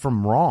right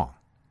from wrong.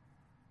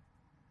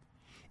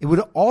 It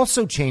would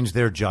also change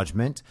their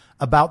judgment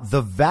about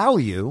the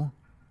value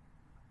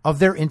of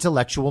their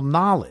intellectual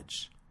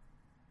knowledge.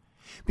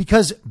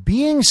 Because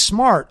being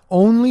smart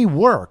only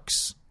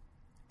works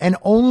and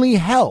only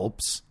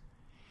helps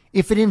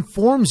if it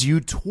informs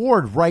you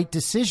toward right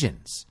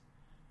decisions.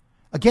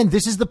 Again,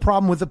 this is the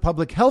problem with the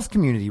public health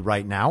community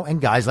right now and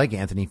guys like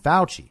Anthony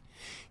Fauci.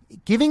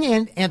 Giving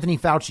Anthony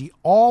Fauci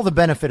all the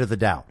benefit of the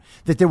doubt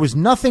that there was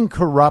nothing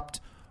corrupt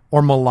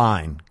or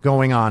malign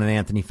going on in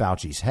Anthony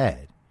Fauci's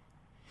head,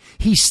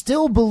 he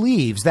still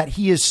believes that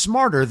he is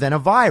smarter than a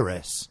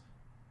virus.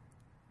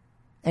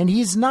 And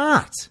he's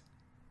not.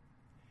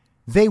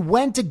 They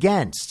went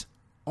against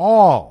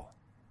all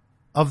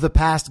of the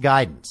past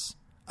guidance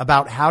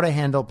about how to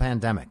handle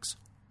pandemics.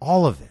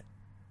 All of it.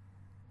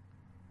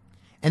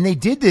 And they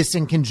did this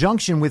in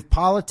conjunction with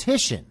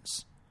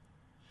politicians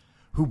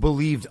who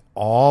believed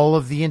all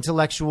of the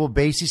intellectual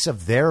basis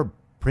of their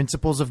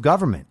principles of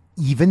government,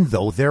 even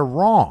though they're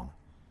wrong.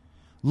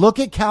 Look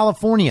at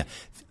California.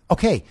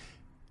 Okay,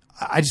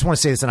 I just want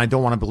to say this, and I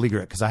don't want to beleaguer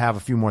it because I have a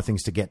few more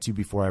things to get to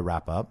before I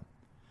wrap up.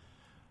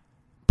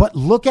 But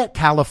look at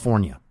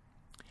California.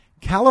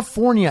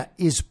 California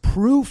is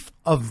proof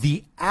of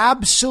the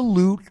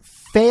absolute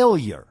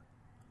failure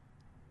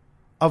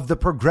of the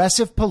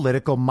progressive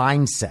political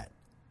mindset,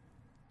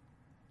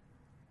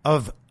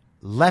 of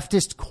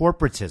leftist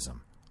corporatism,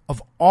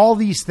 of all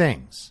these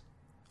things,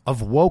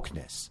 of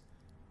wokeness.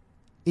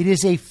 It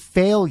is a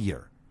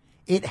failure.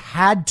 It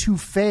had to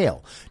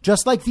fail,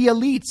 just like the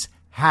elites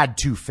had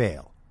to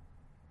fail,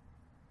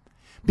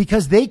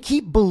 because they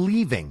keep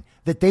believing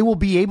that they will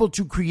be able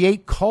to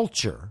create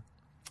culture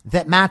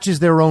that matches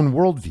their own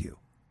worldview.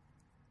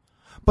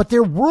 But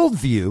their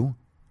worldview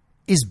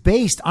is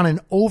based on an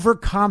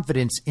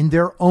overconfidence in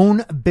their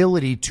own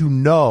ability to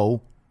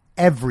know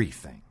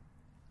everything.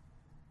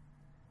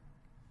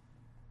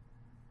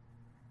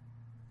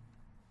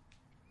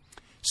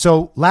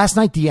 So last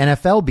night, the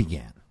NFL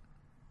began.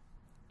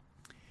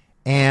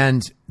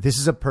 And this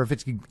is a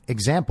perfect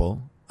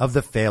example of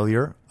the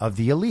failure of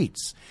the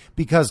elites,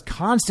 because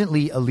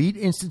constantly elite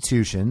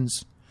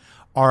institutions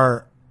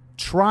are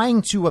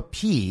trying to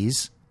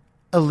appease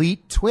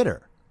elite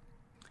Twitter.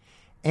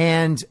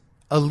 And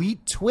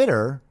elite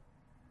Twitter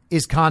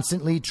is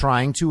constantly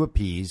trying to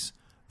appease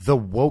the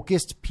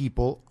wokest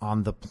people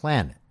on the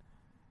planet.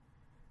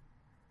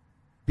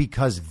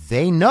 because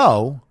they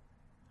know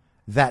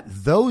that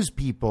those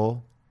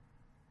people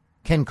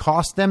can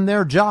cost them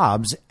their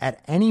jobs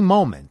at any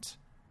moment.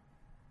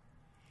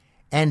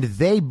 And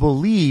they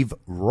believe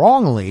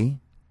wrongly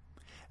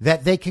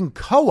that they can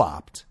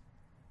co-opt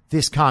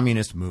this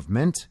communist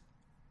movement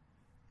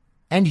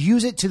and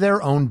use it to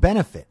their own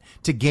benefit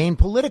to gain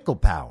political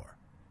power.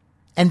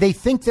 And they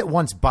think that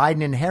once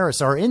Biden and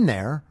Harris are in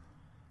there,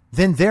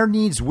 then their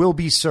needs will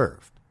be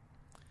served.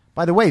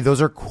 By the way,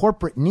 those are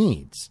corporate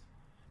needs.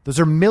 Those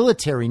are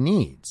military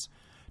needs.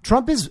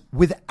 Trump is,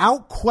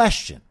 without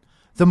question,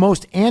 the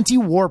most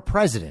anti-war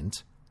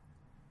president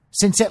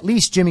since at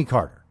least Jimmy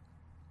Carter.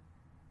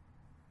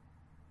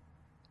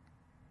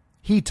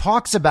 He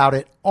talks about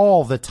it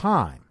all the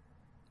time.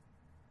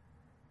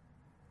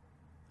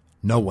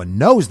 No one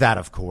knows that,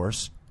 of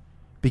course,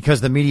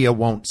 because the media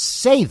won't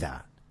say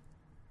that.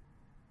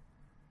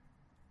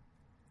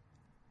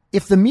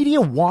 If the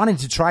media wanted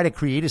to try to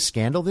create a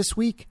scandal this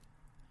week,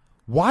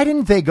 why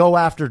didn't they go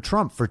after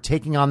Trump for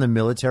taking on the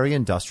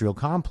military-industrial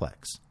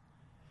complex?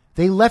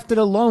 They left it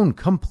alone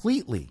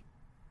completely.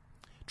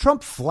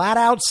 Trump flat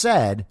out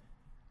said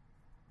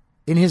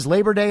in his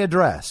Labor Day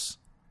address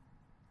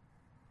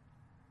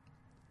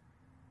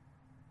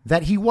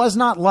that he was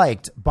not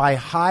liked by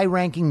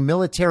high-ranking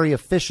military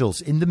officials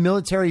in the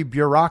military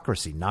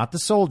bureaucracy, not the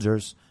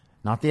soldiers,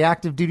 not the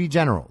active duty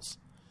generals,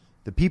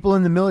 the people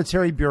in the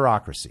military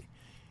bureaucracy.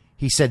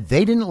 He said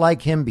they didn't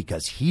like him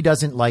because he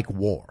doesn't like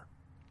war.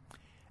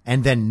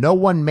 And then no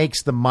one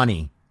makes the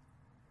money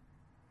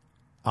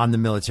on the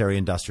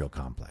military-industrial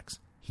complex.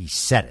 He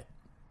said it.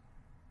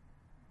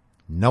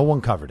 No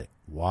one covered it.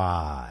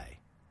 Why?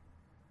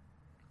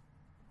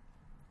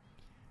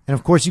 And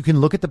of course, you can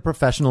look at the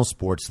professional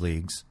sports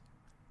leagues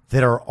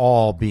that are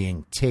all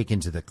being taken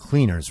to the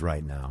cleaners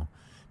right now.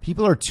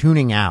 People are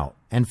tuning out,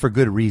 and for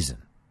good reason.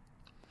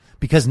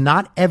 Because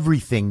not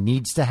everything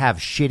needs to have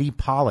shitty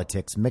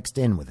politics mixed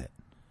in with it.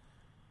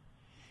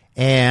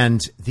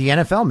 And the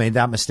NFL made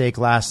that mistake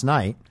last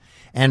night.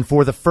 And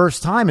for the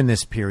first time in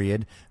this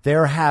period,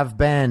 there have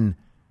been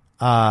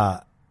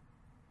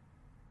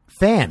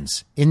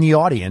fans in the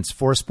audience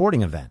for a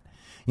sporting event.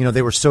 You know,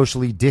 they were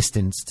socially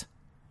distanced.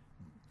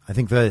 I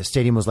think the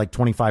stadium was like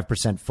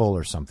 25% full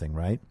or something,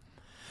 right?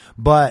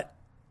 But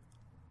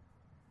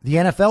the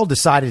NFL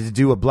decided to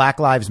do a Black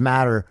Lives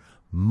Matter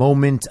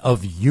moment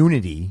of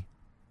unity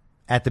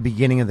at the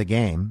beginning of the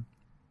game.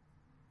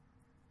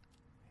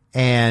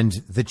 And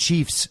the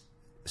Chiefs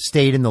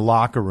stayed in the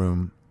locker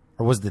room.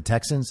 Or was it the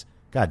Texans?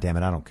 God damn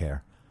it, I don't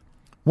care.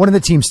 One of the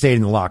teams stayed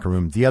in the locker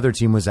room. The other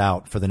team was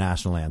out for the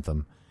national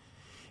anthem.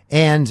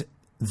 And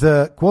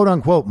the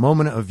quote-unquote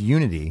moment of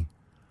unity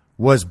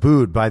was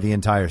booed by the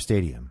entire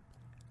stadium,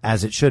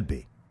 as it should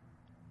be.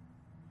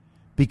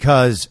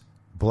 Because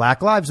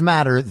Black Lives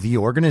Matter, the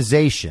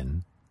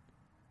organization,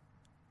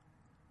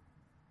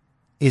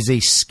 is a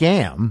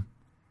scam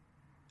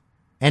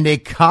and a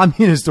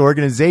communist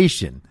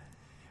organization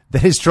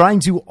that is trying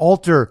to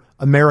alter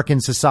American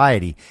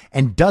society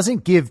and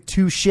doesn't give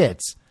two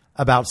shits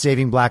about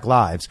saving black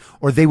lives,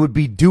 or they would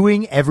be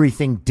doing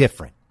everything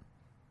different.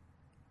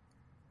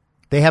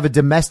 They have a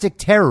domestic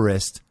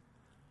terrorist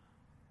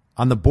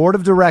on the board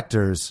of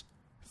directors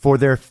for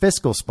their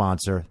fiscal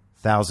sponsor,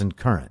 Thousand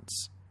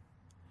Currents.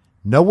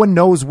 No one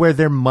knows where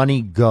their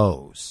money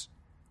goes.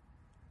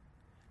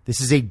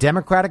 This is a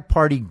Democratic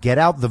Party get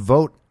out the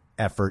vote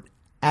effort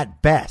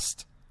at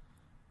best.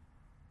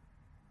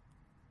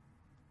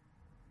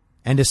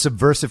 And a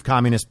subversive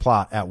communist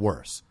plot at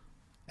worst.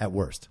 At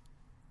worst.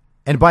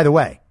 And by the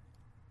way,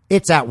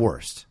 it's at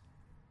worst.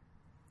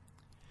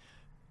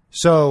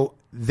 So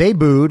they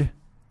booed.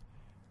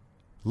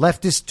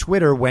 Leftist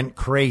Twitter went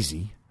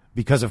crazy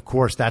because, of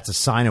course, that's a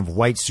sign of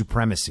white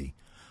supremacy.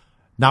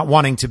 Not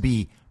wanting to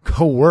be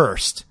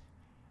coerced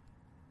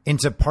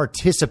into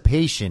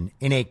participation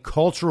in a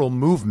cultural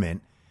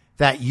movement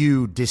that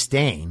you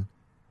disdain.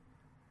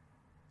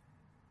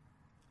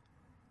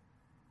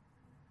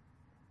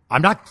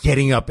 I'm not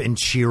getting up and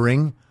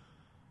cheering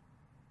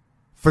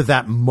for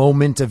that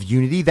moment of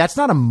unity. That's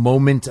not a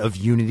moment of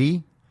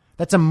unity.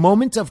 That's a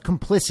moment of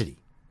complicity.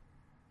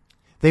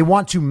 They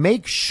want to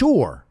make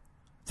sure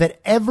that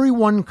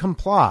everyone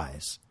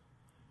complies,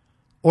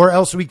 or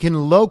else we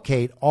can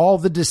locate all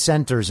the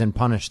dissenters and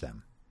punish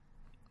them.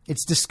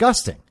 It's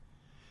disgusting.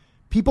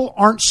 People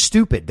aren't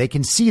stupid. They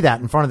can see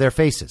that in front of their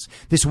faces.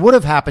 This would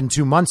have happened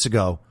 2 months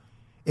ago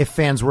if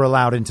fans were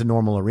allowed into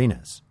normal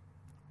arenas.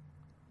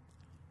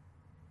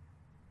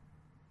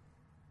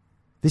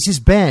 This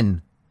has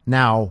been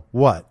now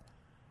what?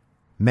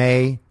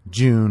 May,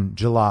 June,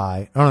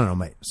 July.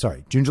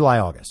 June, July,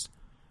 August.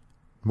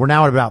 We're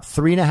now at about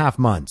 3.5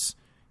 months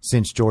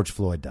since George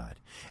Floyd died.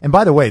 And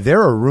by the way,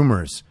 there are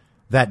rumors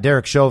that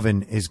Derek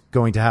Chauvin is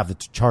going to have the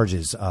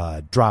charges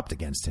dropped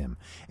against him.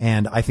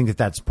 And I think that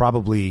that's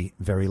probably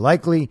very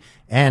likely.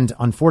 And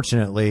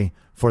unfortunately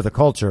for the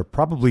culture,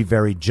 probably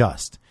very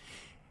just.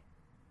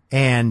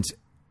 And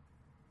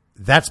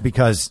that's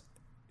because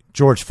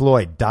George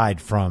Floyd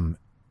died from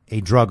a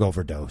drug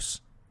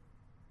overdose.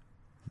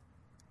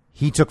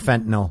 He took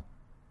fentanyl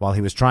while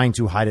he was trying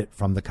to hide it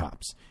from the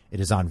cops. It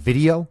is on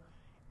video.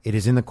 It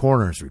is in the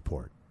coroner's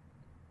report.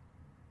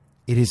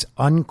 It is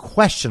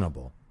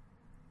unquestionable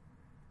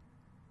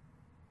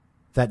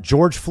that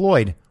George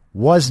Floyd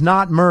was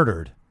not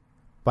murdered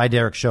by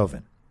Derek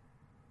Chauvin.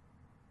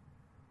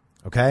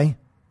 Okay?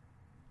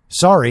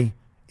 Sorry,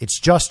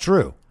 it's just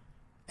true.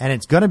 And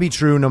it's going to be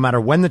true no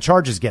matter when the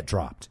charges get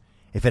dropped.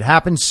 If it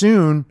happens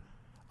soon,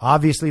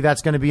 obviously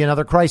that's going to be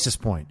another crisis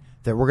point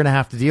that we're going to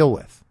have to deal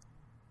with.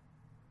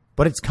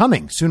 But it's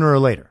coming sooner or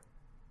later.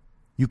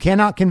 You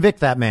cannot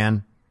convict that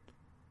man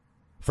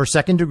for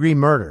second-degree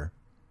murder.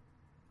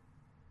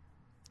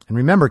 And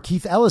remember,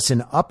 Keith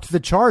Ellison upped the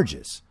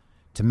charges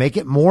to make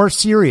it more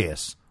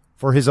serious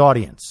for his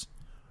audience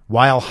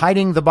while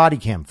hiding the body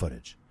cam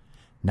footage.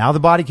 Now the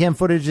body cam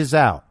footage is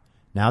out.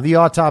 Now the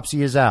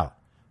autopsy is out.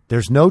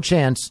 There's no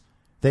chance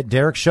that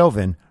Derek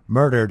Chauvin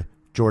murdered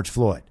George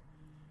Floyd.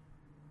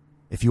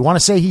 If you want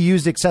to say he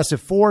used excessive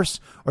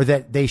force or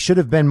that they should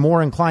have been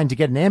more inclined to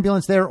get an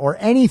ambulance there or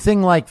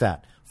anything like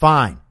that,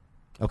 fine.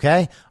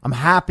 Okay? I'm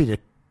happy to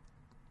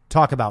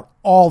talk about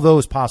all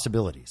those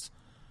possibilities.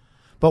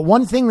 But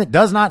one thing that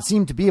does not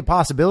seem to be a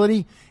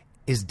possibility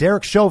is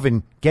Derek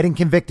Chauvin getting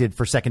convicted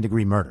for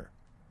second-degree murder.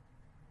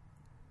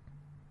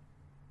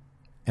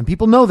 And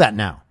people know that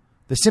now.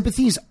 The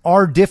sympathies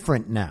are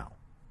different now.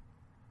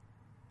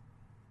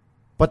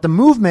 But the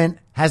movement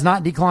has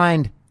not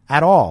declined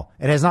at all.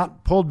 It has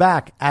not pulled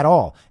back at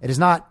all. It has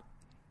not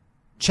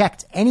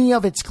checked any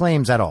of its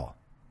claims at all.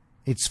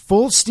 It's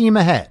full steam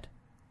ahead.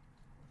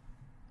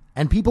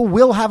 And people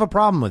will have a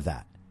problem with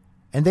that.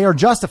 And they are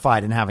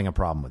justified in having a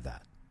problem with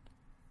that.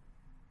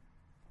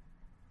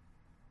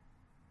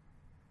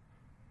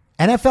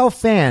 NFL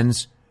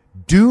fans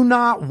do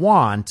not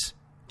want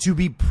to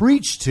be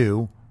preached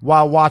to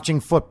while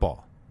watching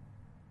football.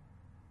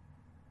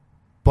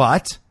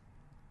 But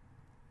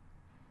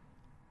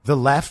the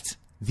left,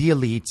 the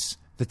elites,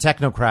 the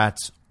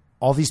technocrats,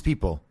 all these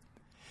people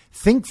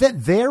think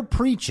that their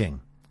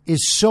preaching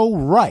is so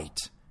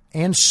right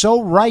and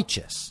so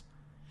righteous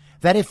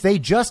that if they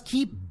just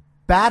keep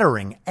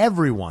battering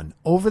everyone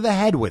over the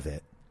head with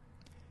it,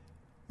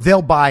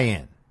 they'll buy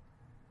in.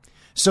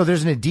 So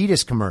there's an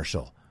Adidas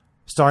commercial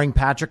starring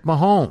Patrick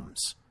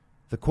Mahomes,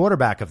 the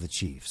quarterback of the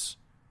Chiefs.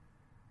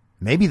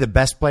 Maybe the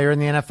best player in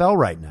the NFL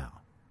right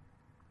now.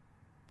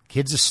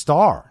 Kid's a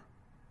star.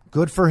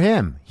 Good for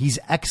him. He's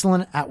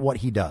excellent at what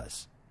he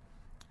does.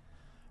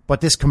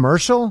 But this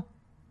commercial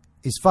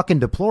is fucking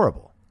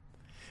deplorable.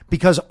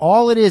 Because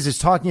all it is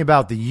talking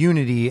about the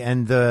unity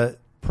and the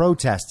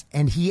protests.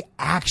 And he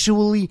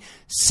actually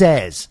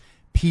says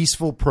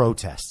peaceful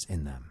protests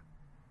in them.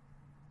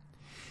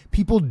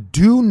 People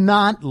do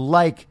not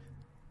like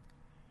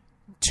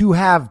to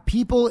have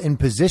people in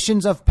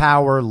positions of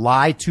power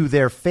lie to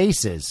their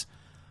faces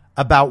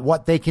about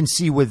what they can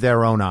see with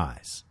their own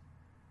eyes.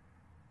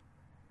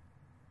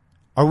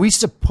 Are we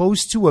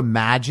supposed to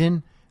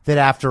imagine that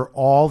after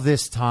all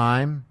this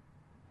time,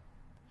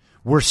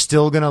 we're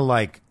still going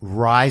to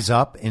rise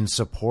up in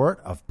support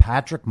of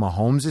Patrick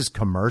Mahomes'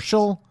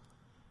 commercial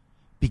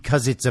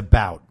because it's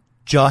about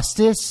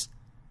justice?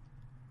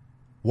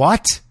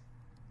 What?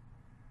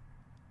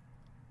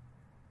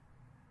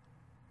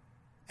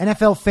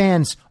 NFL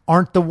fans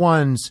aren't the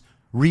ones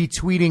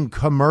retweeting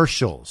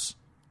commercials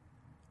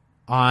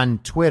on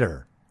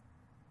Twitter,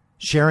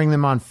 sharing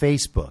them on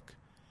Facebook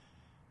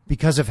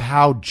because of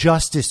how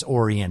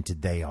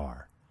justice-oriented they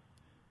are.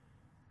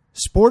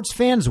 Sports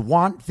fans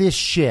want this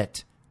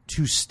shit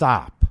to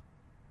stop.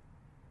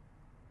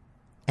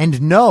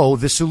 And no,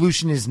 the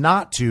solution is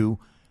not to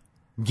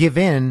give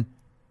in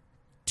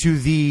to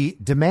the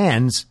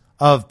demands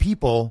of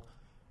people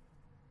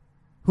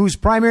whose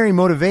primary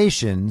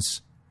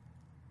motivations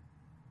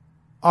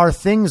are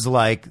things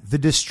like the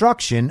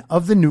destruction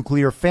of the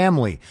nuclear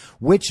family,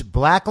 which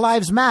Black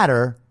Lives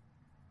Matter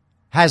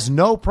has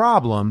no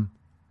problem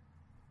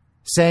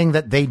saying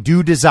that they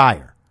do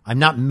desire. I'm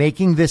not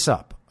making this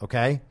up,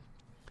 okay?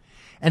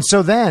 And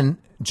so then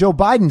Joe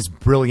Biden's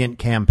brilliant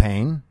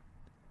campaign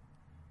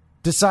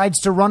decides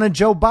to run a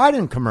Joe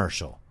Biden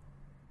commercial,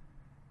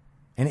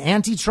 an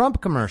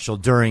anti-Trump commercial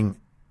during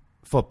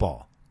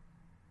football.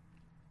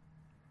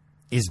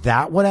 Is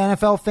that what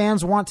NFL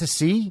fans want to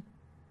see?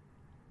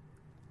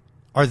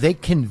 Are they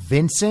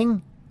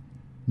convincing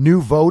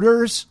new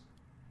voters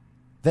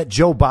that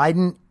Joe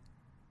Biden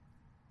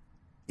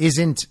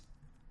isn't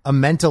a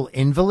mental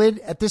invalid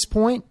at this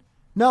point?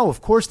 No,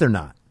 of course they're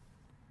not.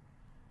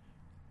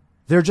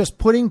 They're just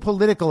putting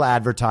political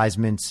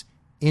advertisements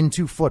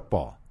into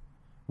football,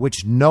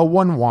 which no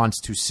one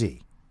wants to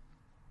see.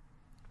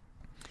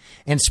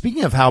 And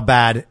speaking of how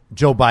bad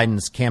Joe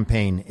Biden's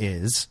campaign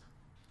is,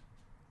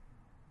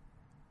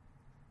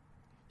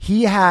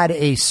 he had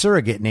a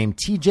surrogate named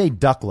TJ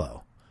Ducklow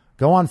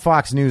go on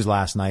Fox News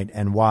last night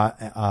and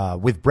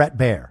with Brett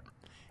Baer.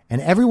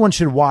 And everyone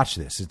should watch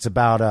this. It's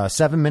about a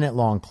 7-minute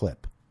long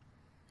clip.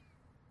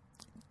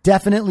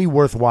 Definitely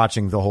worth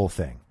watching the whole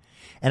thing.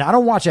 And I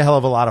don't watch a hell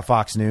of a lot of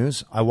Fox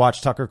News. I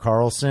watch Tucker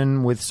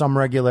Carlson with some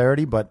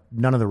regularity, but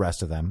none of the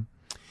rest of them.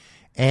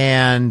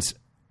 And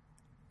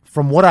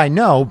from what I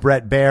know,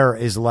 Bret Baier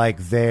is like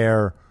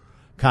their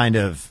kind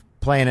of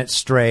playing it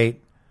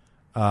straight.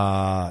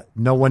 No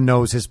one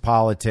knows his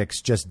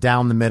politics, just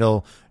down the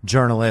middle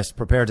journalist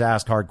prepared to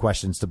ask hard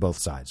questions to both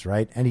sides,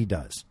 right? And he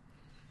does,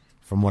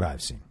 from what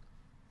I've seen.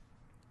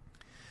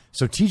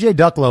 So TJ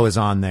Ducklo is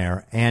on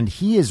there, and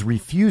he is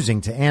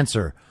refusing to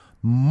answer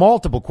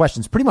multiple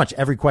questions, pretty much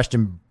every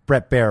question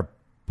Bret Baier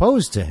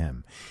posed to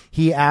him.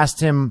 He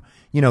asked him,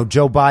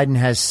 Joe Biden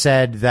has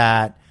said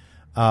that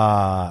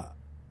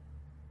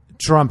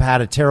Trump had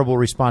a terrible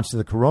response to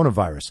the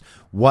coronavirus.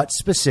 What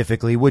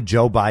specifically would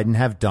Joe Biden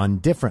have done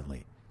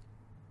differently?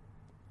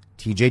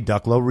 TJ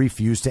Ducklo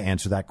refused to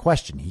answer that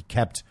question. He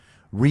kept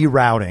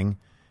rerouting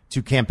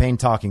to campaign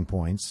talking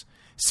points,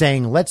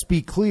 saying, let's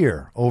be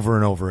clear, over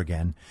and over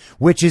again,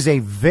 which is a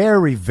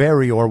very,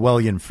 very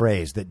Orwellian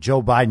phrase that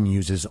Joe Biden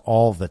uses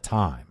all the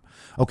time.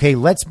 Okay,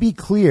 let's be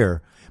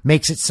clear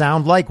makes it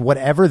sound like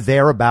whatever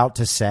they're about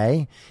to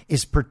say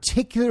is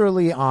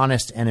particularly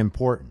honest and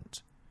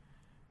important.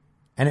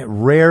 And it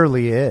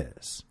rarely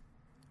is.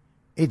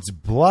 It's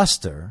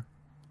bluster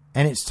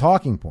and it's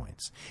talking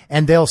points.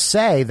 And they'll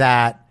say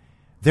that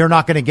they're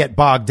not going to get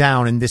bogged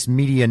down in this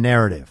media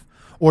narrative,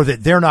 or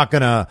that they're not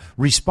going to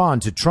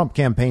respond to Trump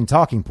campaign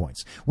talking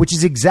points, which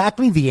is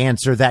exactly the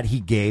answer that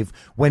he gave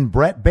when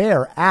Bret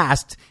Baier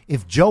asked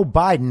if Joe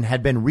Biden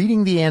had been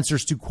reading the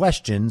answers to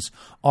questions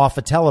off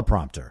a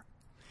teleprompter.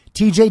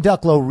 TJ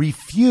Ducklo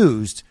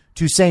refused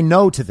to say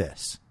no to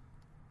this.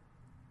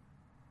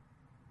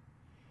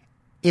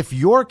 If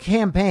your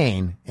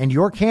campaign and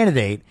your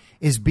candidate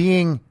is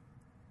being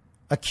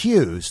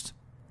accused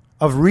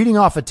of reading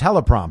off a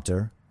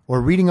teleprompter or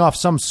reading off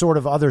some sort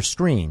of other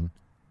screen,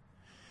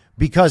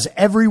 because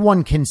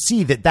everyone can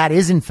see that that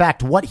is, in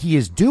fact, what he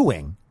is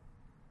doing,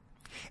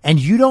 and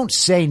you don't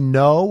say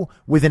no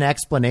with an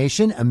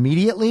explanation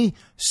immediately,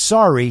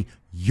 sorry,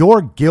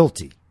 you're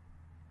guilty.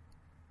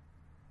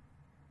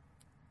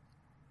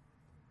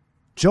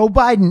 Joe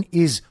Biden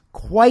is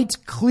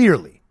quite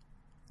clearly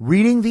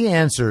reading the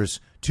answers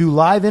to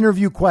live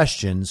interview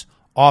questions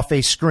off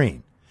a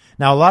screen.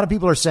 Now, a lot of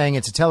people are saying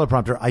it's a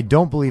teleprompter. I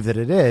don't believe that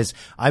it is.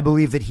 I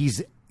believe that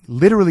he's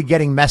literally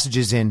getting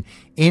messages in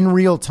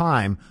real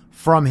time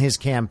from his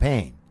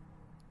campaign.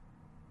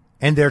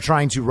 And they're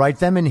trying to write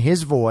them in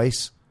his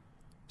voice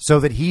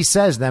so that he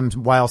says them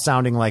while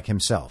sounding like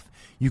himself.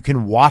 You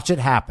can watch it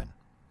happen.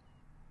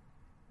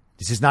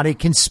 This is not a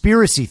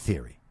conspiracy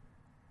theory.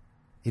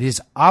 It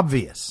is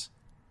obvious.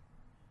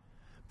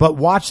 But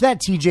watch that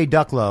TJ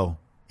Ducklo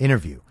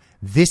interview.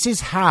 This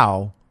is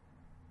how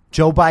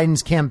Joe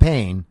Biden's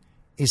campaign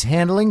is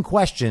handling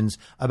questions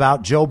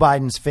about Joe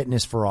Biden's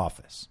fitness for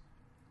office.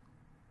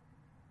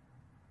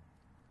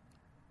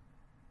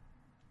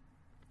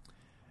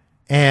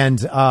 And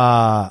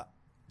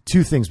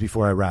two things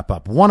before I wrap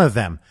up. One of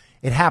them,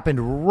 it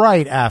happened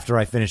right after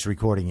I finished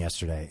recording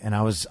yesterday. And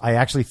I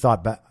actually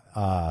thought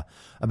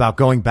about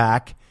going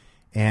back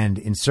and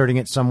inserting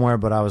it somewhere,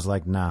 but I was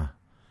like, nah,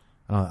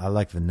 I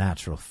like the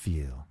natural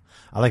feel.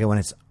 I like it when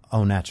it's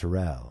au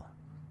naturel.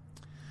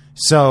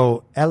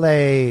 So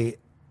LA's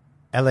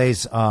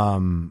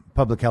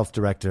public health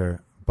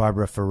director,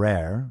 Barbara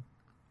Ferrer,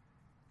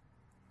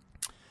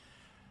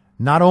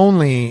 not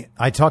only,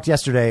 I talked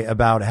yesterday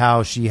about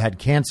how she had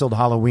canceled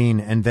Halloween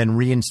and then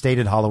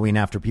reinstated Halloween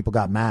after people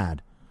got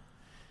mad.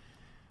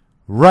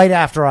 Right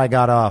after I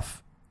got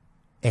off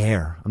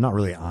air. I'm not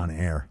really on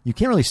air. You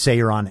can't really say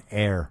you're on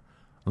air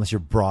unless you're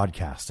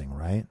broadcasting,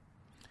 right?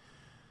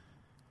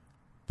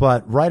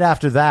 But right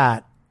after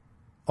that,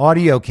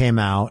 audio came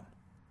out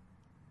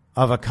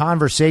of a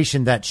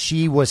conversation that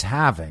she was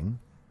having,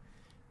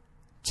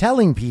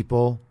 telling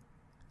people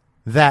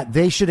that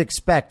they should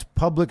expect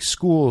public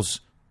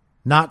schools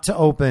not to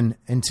open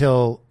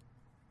until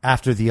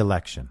after the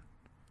election.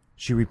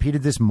 She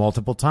repeated this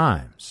multiple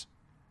times.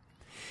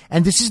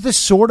 And this is the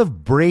sort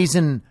of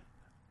brazen,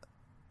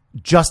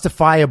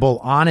 justifiable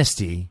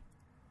honesty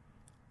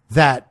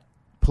that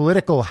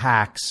political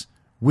hacks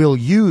will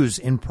use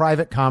in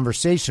private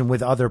conversation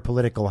with other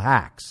political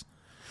hacks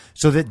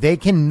so that they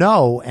can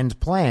know and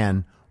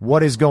plan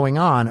what is going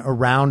on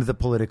around the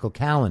political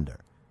calendar.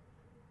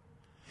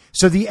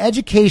 So the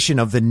education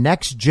of the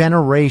next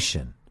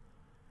generation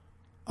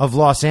of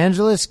Los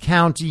Angeles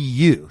County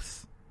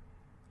youth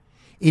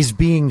is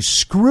being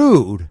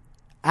screwed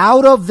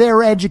out of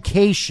their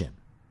education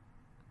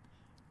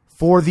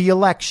for the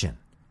election.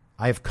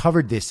 I have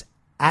covered this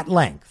at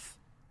length.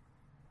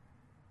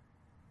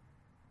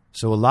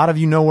 So a lot of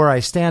you know where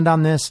I stand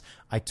on this.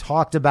 I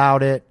talked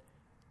about it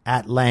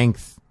at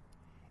length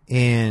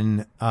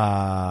in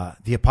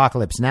the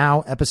Apocalypse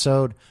Now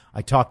episode.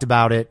 I talked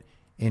about it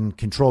in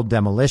Controlled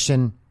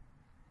Demolition.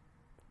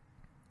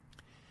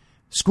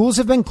 Schools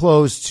have been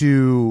closed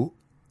to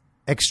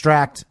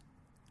extract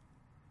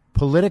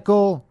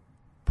political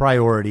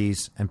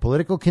priorities and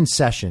political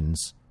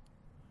concessions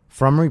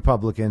from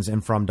Republicans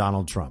and from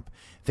Donald Trump.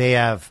 They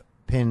have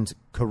pinned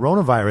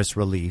coronavirus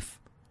relief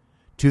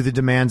to the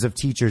demands of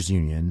teachers'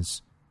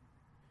 unions,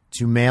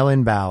 to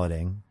mail-in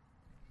balloting,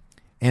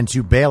 and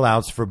to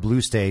bailouts for blue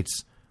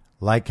states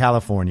like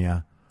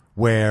California,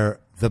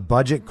 where the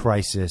budget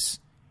crisis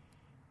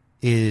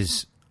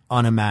is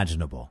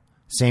unimaginable.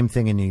 Same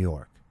thing in New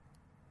York.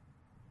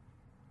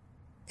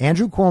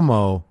 Andrew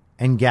Cuomo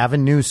and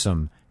Gavin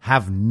Newsom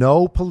have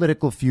no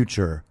political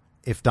future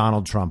if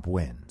Donald Trump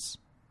wins.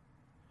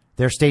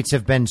 Their states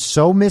have been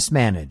so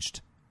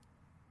mismanaged.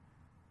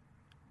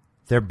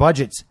 Their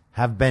budgets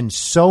have been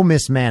so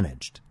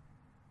mismanaged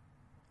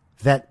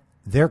that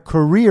their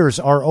careers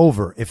are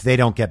over if they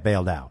don't get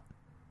bailed out.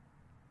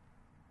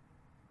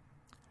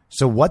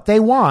 So what they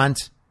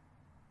want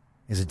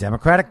is a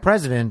Democratic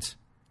president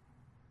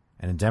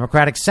and a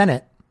Democratic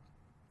Senate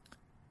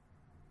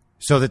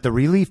so that the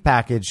relief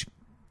package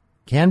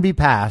can be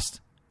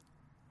passed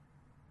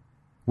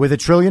with $1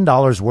 trillion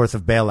worth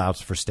of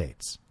bailouts for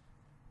states.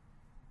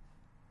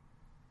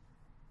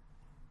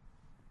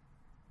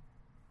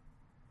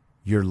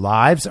 Your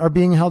lives are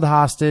being held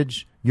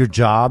hostage. Your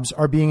jobs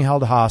are being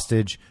held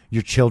hostage.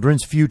 Your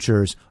children's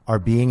futures are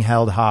being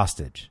held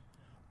hostage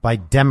by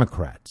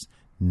Democrats,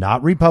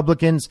 not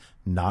Republicans,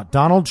 not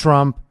Donald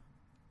Trump,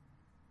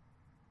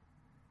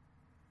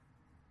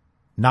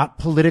 not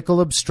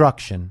political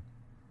obstruction,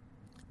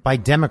 by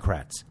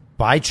Democrats,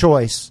 by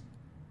choice,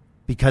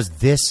 because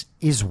this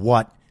is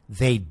what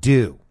they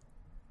do.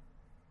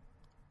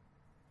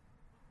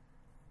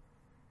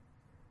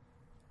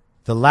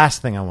 The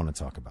last thing I want to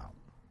talk about,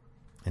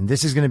 and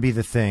this is going to be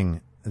the thing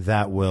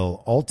that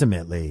will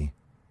ultimately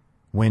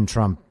win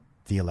Trump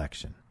the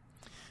election,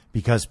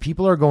 because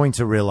people are going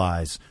to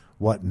realize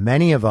what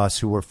many of us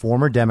who were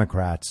former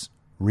Democrats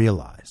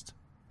realized.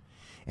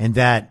 And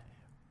that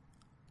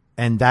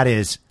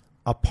is,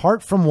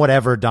 apart from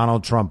whatever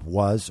Donald Trump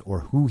was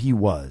or who he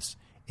was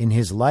in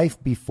his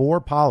life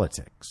before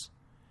politics,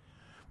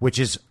 which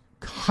is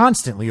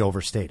constantly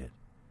overstated.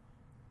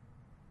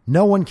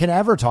 No one can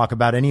ever talk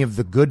about any of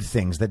the good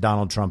things that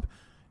Donald Trump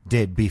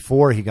did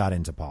before he got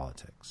into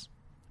politics.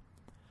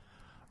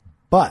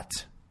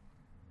 But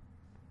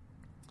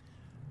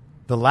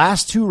the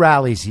last two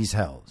rallies he's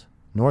held,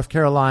 North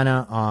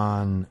Carolina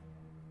on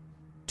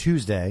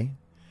Tuesday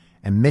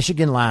and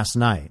Michigan last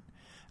night,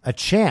 a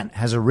chant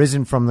has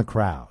arisen from the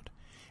crowd.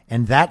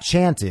 And that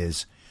chant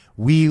is,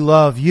 "We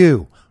love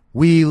you.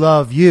 We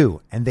love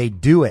you." And they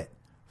do it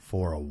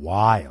for a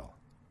while.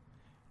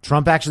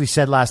 Trump actually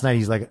said last night,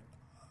 he's like,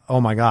 "Oh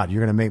my God,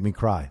 you're going to make me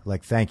cry."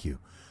 Like, thank you.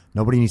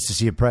 Nobody needs to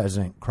see a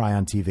president cry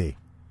on TV.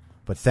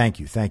 But thank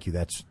you. Thank you.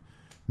 That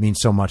means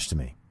so much to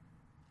me.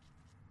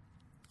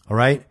 All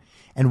right.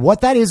 And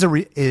what that is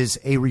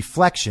a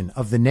reflection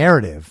of the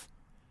narrative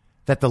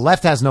that the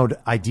left has no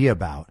idea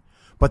about,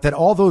 but that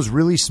all those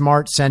really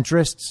smart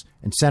centrists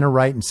and center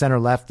right and center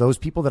left, those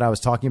people that I was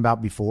talking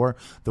about before,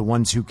 the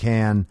ones who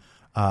can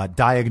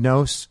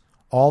diagnose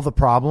all the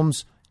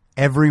problems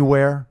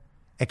everywhere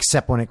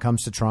except when it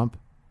comes to Trump,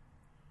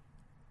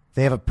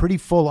 they have a pretty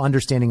full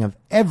understanding of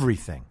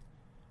everything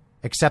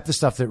except the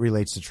stuff that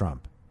relates to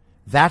Trump.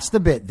 That's the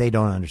bit they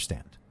don't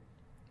understand.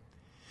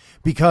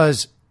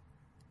 Because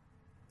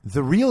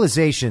the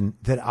realization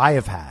that I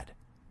have had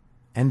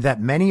and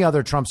that many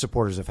other Trump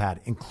supporters have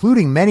had,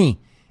 including many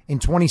in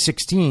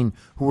 2016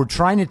 who were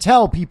trying to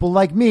tell people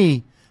like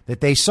me that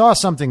they saw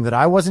something that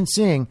I wasn't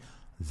seeing,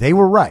 they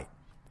were right.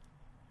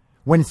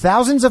 When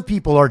thousands of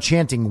people are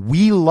chanting,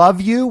 "We love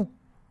you,"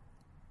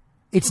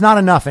 it's not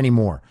enough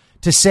anymore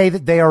to say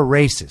that they are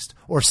racist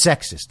or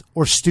sexist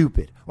or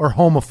stupid or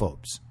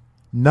homophobes.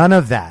 None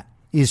of that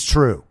is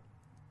true.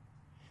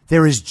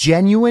 There is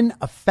genuine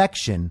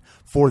affection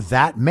for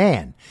that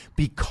man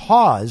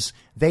because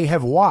they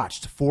have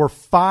watched for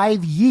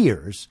 5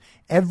 years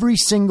every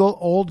single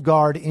old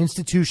guard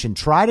institution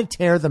try to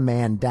tear the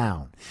man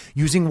down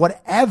using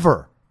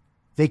whatever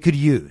they could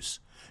use,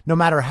 no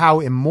matter how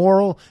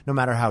immoral, no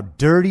matter how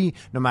dirty,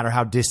 no matter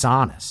how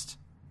dishonest.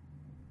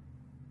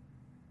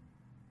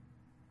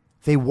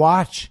 They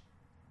watch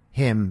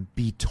him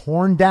be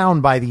torn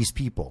down by these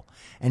people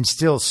and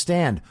still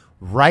stand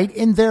right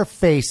in their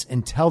face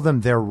and tell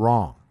them they're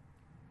wrong.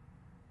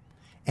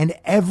 And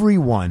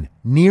everyone,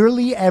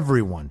 nearly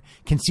everyone,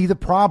 can see the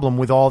problem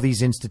with all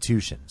these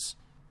institutions.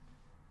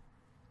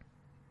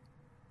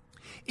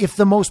 If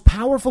the most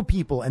powerful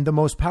people and the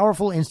most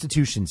powerful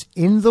institutions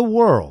in the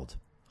world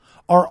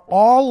are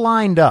all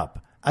lined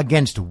up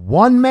against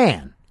one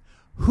man,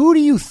 who do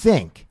you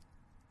think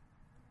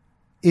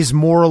is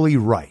morally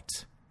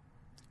right?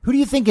 Who do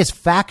you think is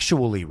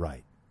factually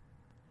right?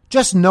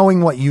 Just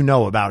knowing what you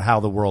know about how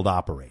the world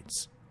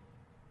operates.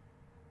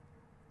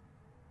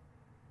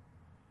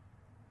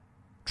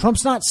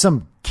 Trump's not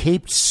some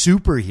caped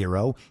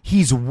superhero.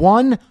 He's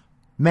one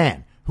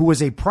man who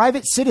was a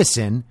private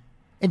citizen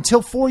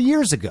until 4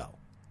 years ago.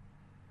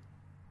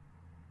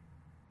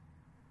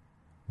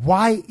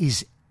 Why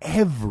is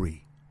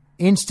every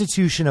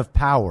institution of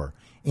power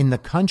in the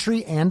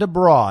country and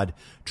abroad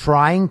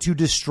trying to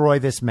destroy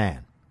this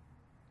man?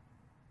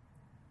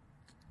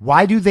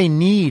 Why do they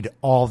need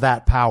all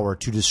that power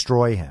to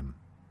destroy him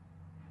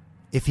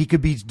if he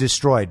could be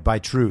destroyed by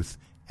truth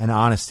and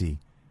honesty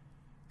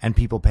and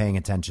people paying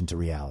attention to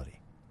reality?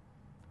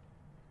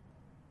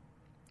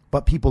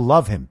 but people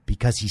love him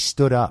because he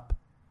stood up.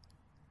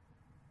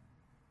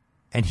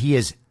 And he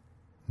has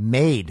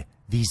made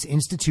these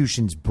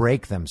institutions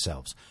break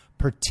themselves,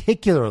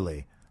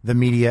 particularly the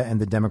media and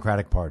the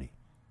Democratic Party.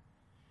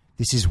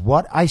 This is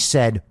what I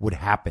said would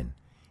happen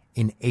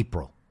in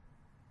April,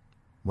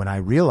 when I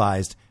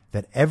realized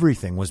that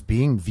everything was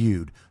being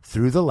viewed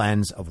through the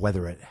lens of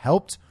whether it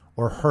helped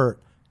or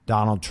hurt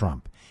Donald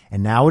Trump.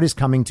 And now it is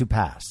coming to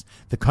pass.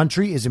 The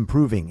country is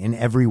improving in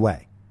every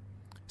way.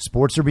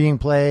 Sports are being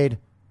played.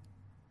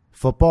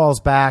 Football is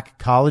back.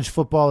 College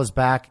football is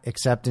back,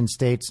 except in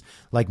states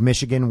like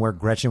Michigan, where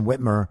Gretchen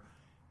Whitmer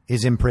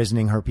is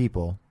imprisoning her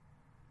people.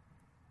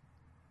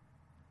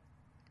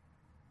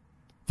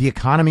 The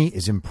economy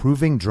is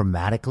improving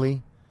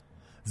dramatically.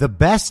 The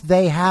best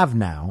they have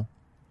now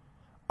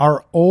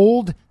are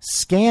old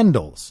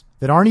scandals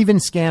that aren't even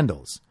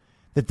scandals,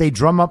 that they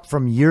drum up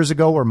from years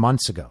ago or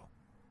months ago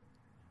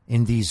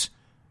in these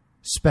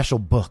special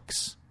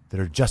books that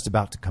are just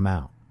about to come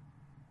out.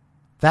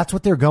 That's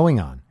what they're going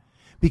on,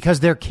 because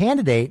their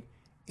candidate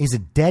is a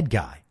dead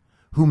guy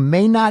who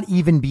may not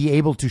even be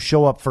able to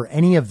show up for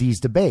any of these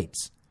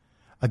debates.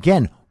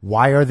 Again,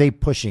 why are they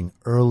pushing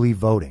early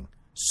voting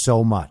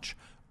so much?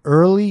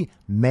 Early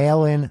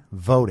mail-in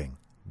voting.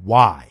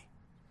 Why?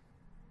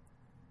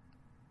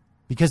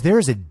 Because there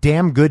is a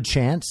damn good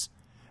chance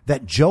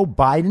that Joe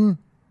Biden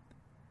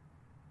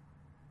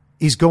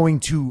is going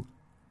to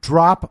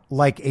drop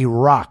like a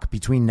rock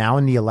between now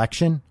and the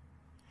election.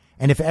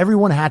 And if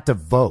everyone had to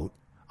vote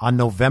on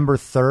November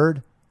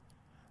 3rd,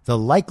 the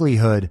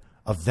likelihood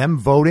of them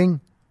voting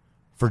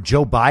for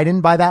Joe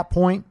Biden by that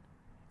point,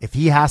 if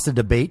he has to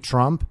debate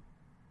Trump,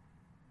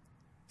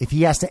 if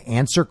he has to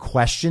answer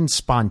questions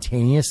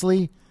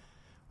spontaneously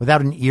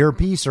without an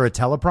earpiece or a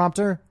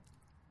teleprompter,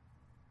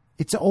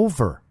 it's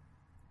over.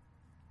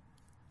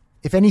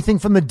 If anything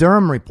from the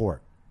Durham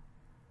report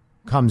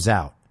comes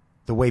out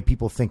the way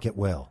people think it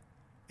will,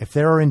 if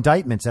there are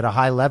indictments at a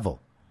high level,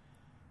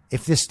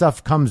 if this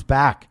stuff comes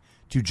back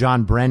to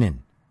John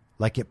Brennan,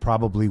 like it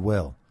probably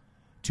will,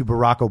 to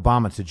Barack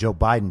Obama, to Joe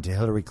Biden, to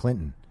Hillary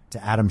Clinton,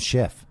 to Adam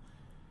Schiff,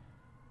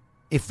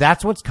 if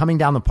that's what's coming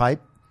down the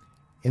pipe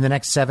in the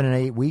next 7 or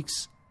 8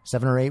 weeks,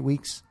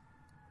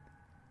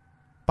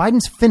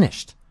 Biden's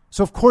finished.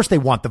 So of course they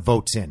want the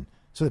votes in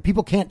so that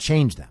people can't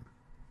change them.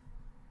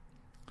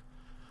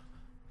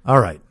 All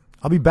right.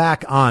 I'll be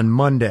back on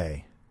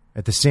Monday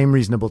at the same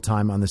reasonable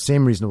time on the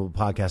same reasonable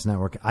podcast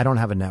network. I don't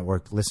have a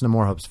network. Listen to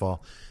More Hopes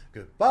Fall.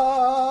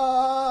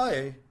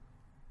 Goodbye.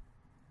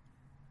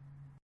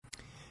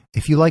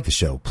 If you like the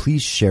show,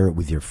 please share it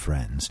with your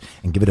friends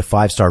and give it a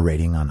 5-star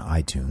rating on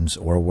iTunes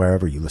or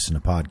wherever you listen to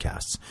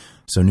podcasts,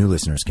 so new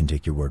listeners can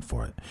take your word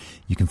for it.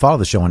 You can follow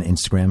the show on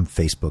Instagram,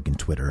 Facebook, and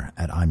Twitter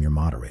at I'm Your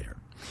Moderator.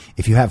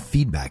 If you have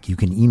feedback, you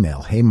can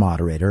email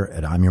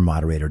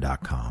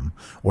heymoderator@imyourmoderator.com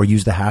or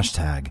use the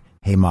hashtag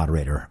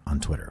heymoderator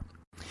on Twitter.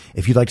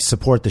 If you'd like to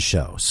support the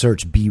show,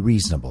 search Be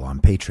Reasonable on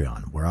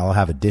Patreon, where I'll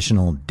have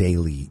additional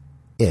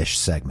daily-ish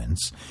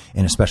segments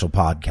in a special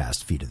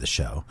podcast feed of the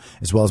show,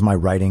 as well as my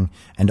writing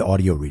and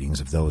audio readings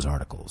of those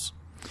articles.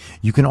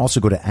 You can also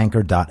go to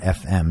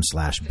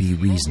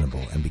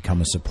anchor.fm/BeReasonable and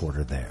become a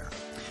supporter there.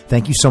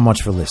 Thank you so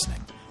much for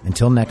listening.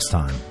 Until next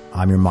time,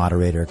 I'm your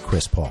moderator,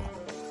 Chris Paul.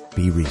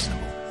 Be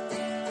reasonable.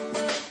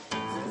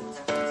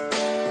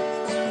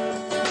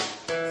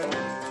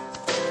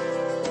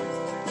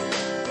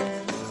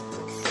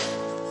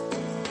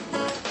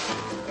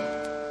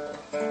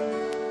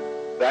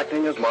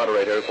 Acting as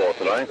moderator for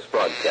tonight's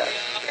broadcast.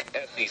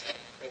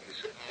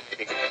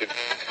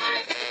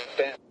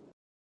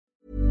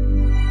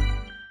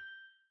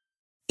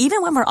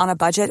 Even when we're on a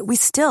budget, we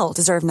still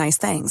deserve nice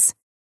things.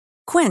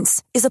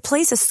 Quince is a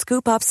place to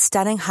scoop up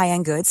stunning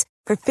high-end goods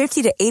for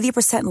 50 to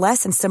 80%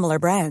 less than similar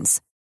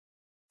brands.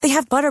 They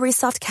have buttery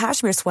soft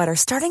cashmere sweaters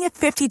starting at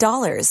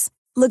 $50,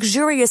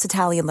 luxurious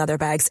Italian leather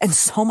bags, and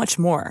so much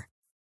more.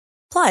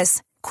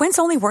 Plus, Quince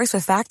only works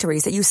with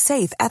factories that use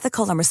safe,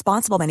 ethical, and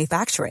responsible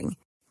manufacturing.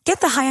 Get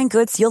the high-end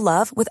goods you'll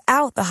love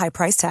without the high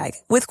price tag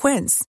with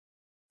Quince.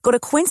 Go to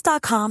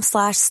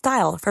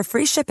quince.com/style for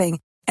free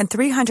shipping and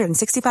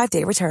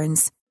 365-day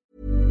returns.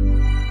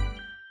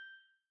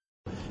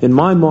 In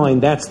my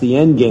mind, that's the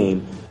end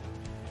game.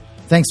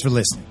 Thanks for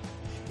listening.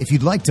 If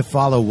you'd like to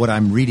follow what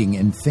I'm reading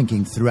and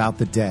thinking throughout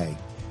the day,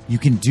 you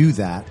can do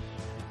that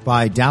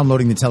by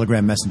downloading the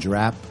Telegram Messenger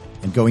app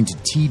and going to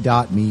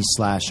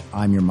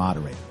t.me/I'm your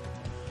moderator.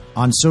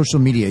 On social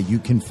media, you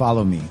can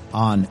follow me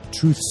on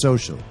Truth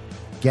Social,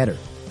 Getter,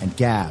 and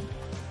Gab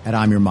at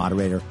I'm Your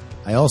Moderator.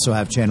 I also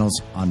have channels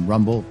on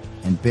Rumble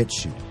and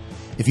BitChute.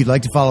 If you'd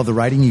like to follow the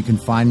writing, you can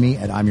find me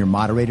at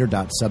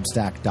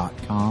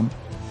I'mYourModerator.substack.com.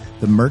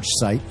 The merch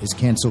site is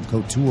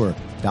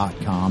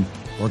cancelcouture.com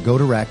or go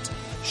direct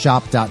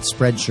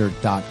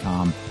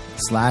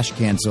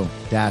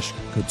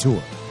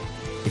shop.spreadshirt.com/cancel-couture.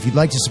 If you'd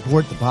like to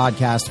support the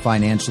podcast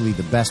financially,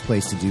 the best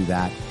place to do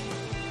that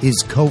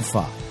is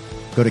Ko-Fi.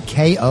 Go to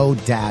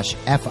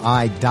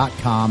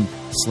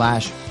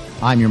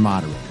ko-fi.com/I'm Your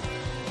Moderator.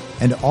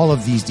 And all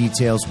of these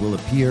details will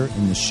appear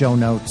in the show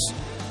notes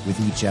with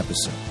each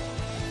episode.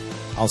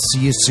 I'll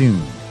see you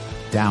soon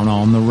down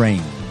on the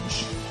range.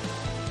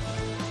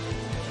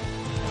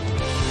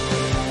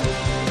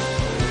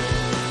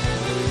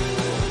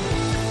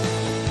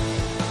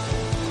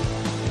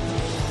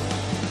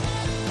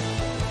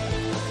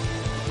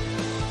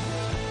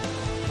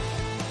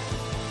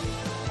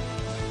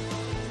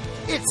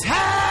 It's